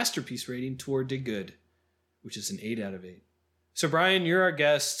our masterpiece rating toward de good, which is an 8 out of 8. So, Brian, you're our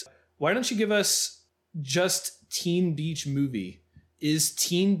guest. Why don't you give us just Teen Beach Movie? Is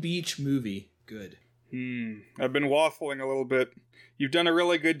Teen Beach Movie good? I've been waffling a little bit. You've done a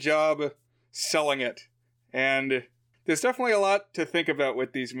really good job selling it. And there's definitely a lot to think about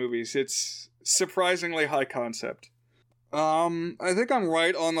with these movies. It's surprisingly high concept. I think I'm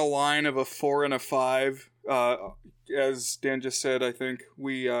right on the line of a 4 and a 5. As Dan just said, I think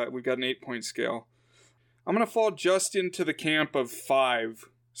we got an 8-point scale. I'm gonna fall just into the camp of 5.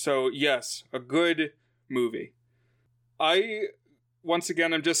 So yes, a good movie. Once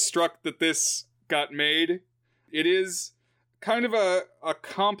again, I'm just struck that this got made. It is kind of a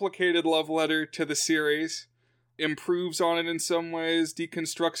complicated love letter to the series. Improves on it in some ways,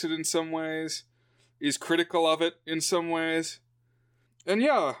 deconstructs it in some ways, is critical of it in some ways. And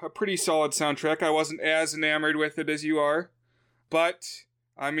yeah, a pretty solid soundtrack. I wasn't as enamored with it as you are. But,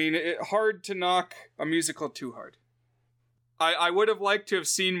 I mean, hard to knock a musical too hard. I would have liked to have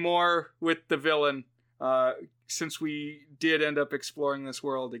seen more with the villain, since we did end up exploring this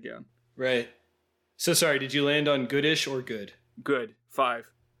world again. Right. So sorry, did you land on goodish or good? Good.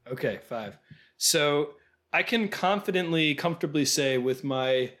 5. Okay, 5. So I can comfortably say with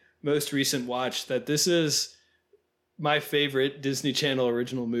my most recent watch that this is my favorite Disney Channel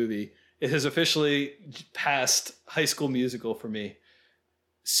original movie. It has officially passed High School Musical for me.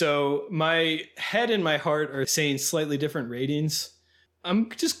 So my head and my heart are saying slightly different ratings.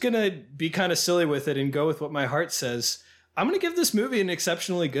 I'm just going to be kind of silly with it and go with what my heart says. I'm going to give this movie an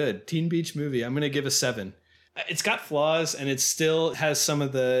exceptionally good Teen Beach Movie. I'm going to give a 7. It's got flaws and it still has some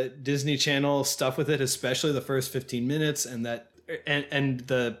of the Disney Channel stuff with it, especially the first 15 minutes and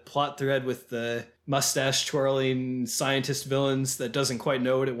the plot thread with the mustache twirling scientist villains that doesn't quite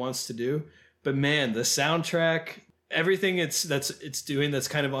know what it wants to do. But man, the soundtrack, everything it's doing that's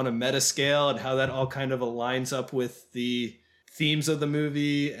kind of on a meta scale and how that all kind of aligns up with the themes of the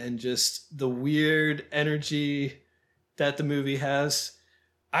movie and just the weird energy that the movie has.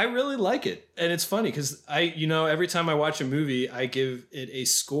 I really like it. And it's funny because every time I watch a movie, I give it a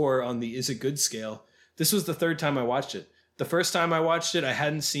score on the Is It Good scale. This was the 3rd time I watched it. The first time I watched it, I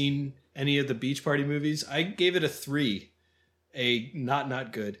hadn't seen any of the Beach Party movies. I gave it a 3, a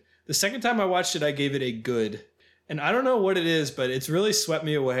not good. The second time I watched it, I gave it a good. And I don't know what it is, but it's really swept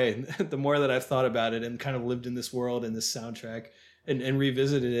me away the more that I've thought about it and kind of lived in this world and this soundtrack and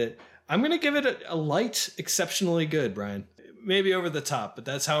revisited it. I'm going to give it a light, exceptionally good, Brian. Maybe over the top, but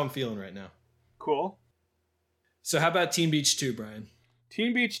that's how I'm feeling right now. Cool. So how about Teen Beach 2, Brian?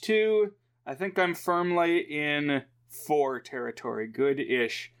 Teen Beach 2, I think I'm firmly in 4 territory,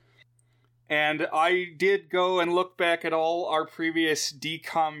 good-ish. And I did go and look back at all our previous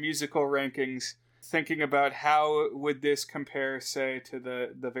DCOM musical rankings, thinking about how would this compare, say, to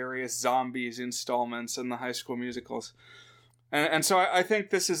the various Zombies installments in the High School Musicals. And so I think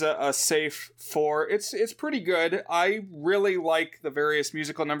this is a safe 4. It's pretty good. I really like the various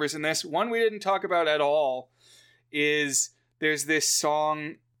musical numbers in this. One we didn't talk about at all is there's this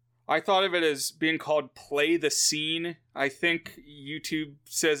song. I thought of it as being called Play the Scene. I think YouTube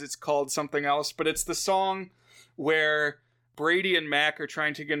says it's called something else, but it's the song where Brady and Mac are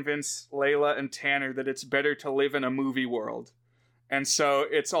trying to convince Layla and Tanner that it's better to live in a movie world. And so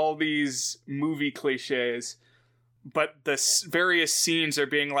it's all these movie cliches, but the various scenes are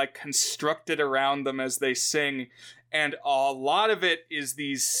being like constructed around them as they sing. And a lot of it is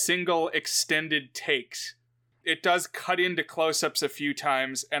these single extended takes. It does cut into close-ups a few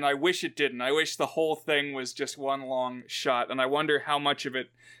times, and I wish it didn't. I wish the whole thing was just one long shot, and I wonder how much of it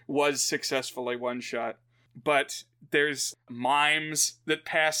was successfully one shot. But there's mimes that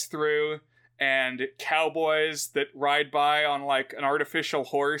pass through, and cowboys that ride by on like an artificial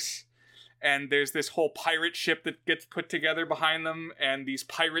horse, and there's this whole pirate ship that gets put together behind them, and these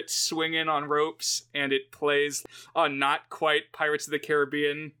pirates swing in on ropes, and it plays a not quite Pirates of the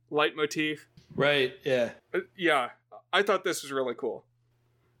Caribbean leitmotif. Right, yeah. Yeah, I thought this was really cool.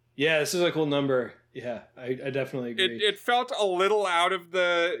 Yeah, this is a cool number. Yeah, I definitely agree. It felt a little out of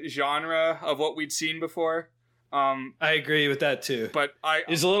the genre of what we'd seen before. I agree with that too. But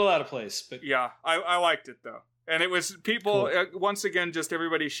it's a little out of place. But yeah, I liked it though. And it was people, once again, just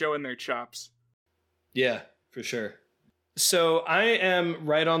everybody showing their chops. Yeah, for sure. So I am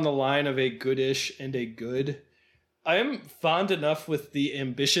right on the line of a goodish and a good. I am fond enough with the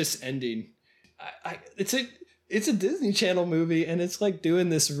ambitious ending. It's a Disney Channel movie, and it's like doing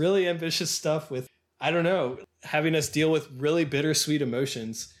this really ambitious stuff with, I don't know, having us deal with really bittersweet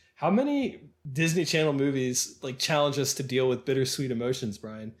emotions. How many Disney Channel movies like challenge us to deal with bittersweet emotions,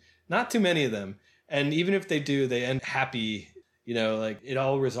 Brian? Not too many of them. And even if they do, they end happy, you know, like it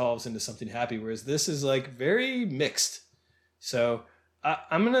all resolves into something happy, whereas this is like very mixed. So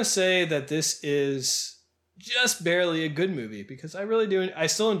I'm going to say that this is just barely a good movie because I really do. I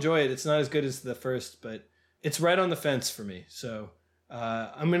still enjoy it. It's not as good as the first, but it's right on the fence for me. So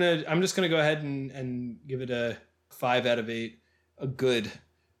I'm just gonna go ahead and give it a 5 out of 8, a good,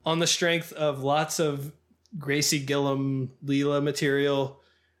 on the strength of lots of Gracie Gillam Leela material.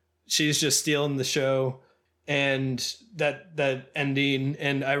 She's just stealing the show, and that ending,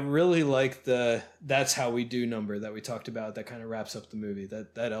 and I really like the "That's How We Do" number that we talked about. That kind of wraps up the movie.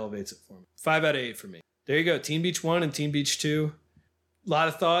 That elevates it for me. 5 out of 8 for me. There you go. Teen Beach 1 and Teen Beach 2. A lot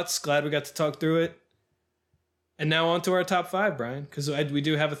of thoughts. Glad we got to talk through it. And now on to our top 5, Brian, because we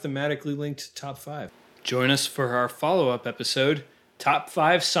do have a thematically linked top 5. Join us for our follow-up episode, Top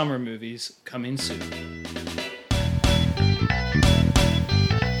 5 Summer Movies, coming soon.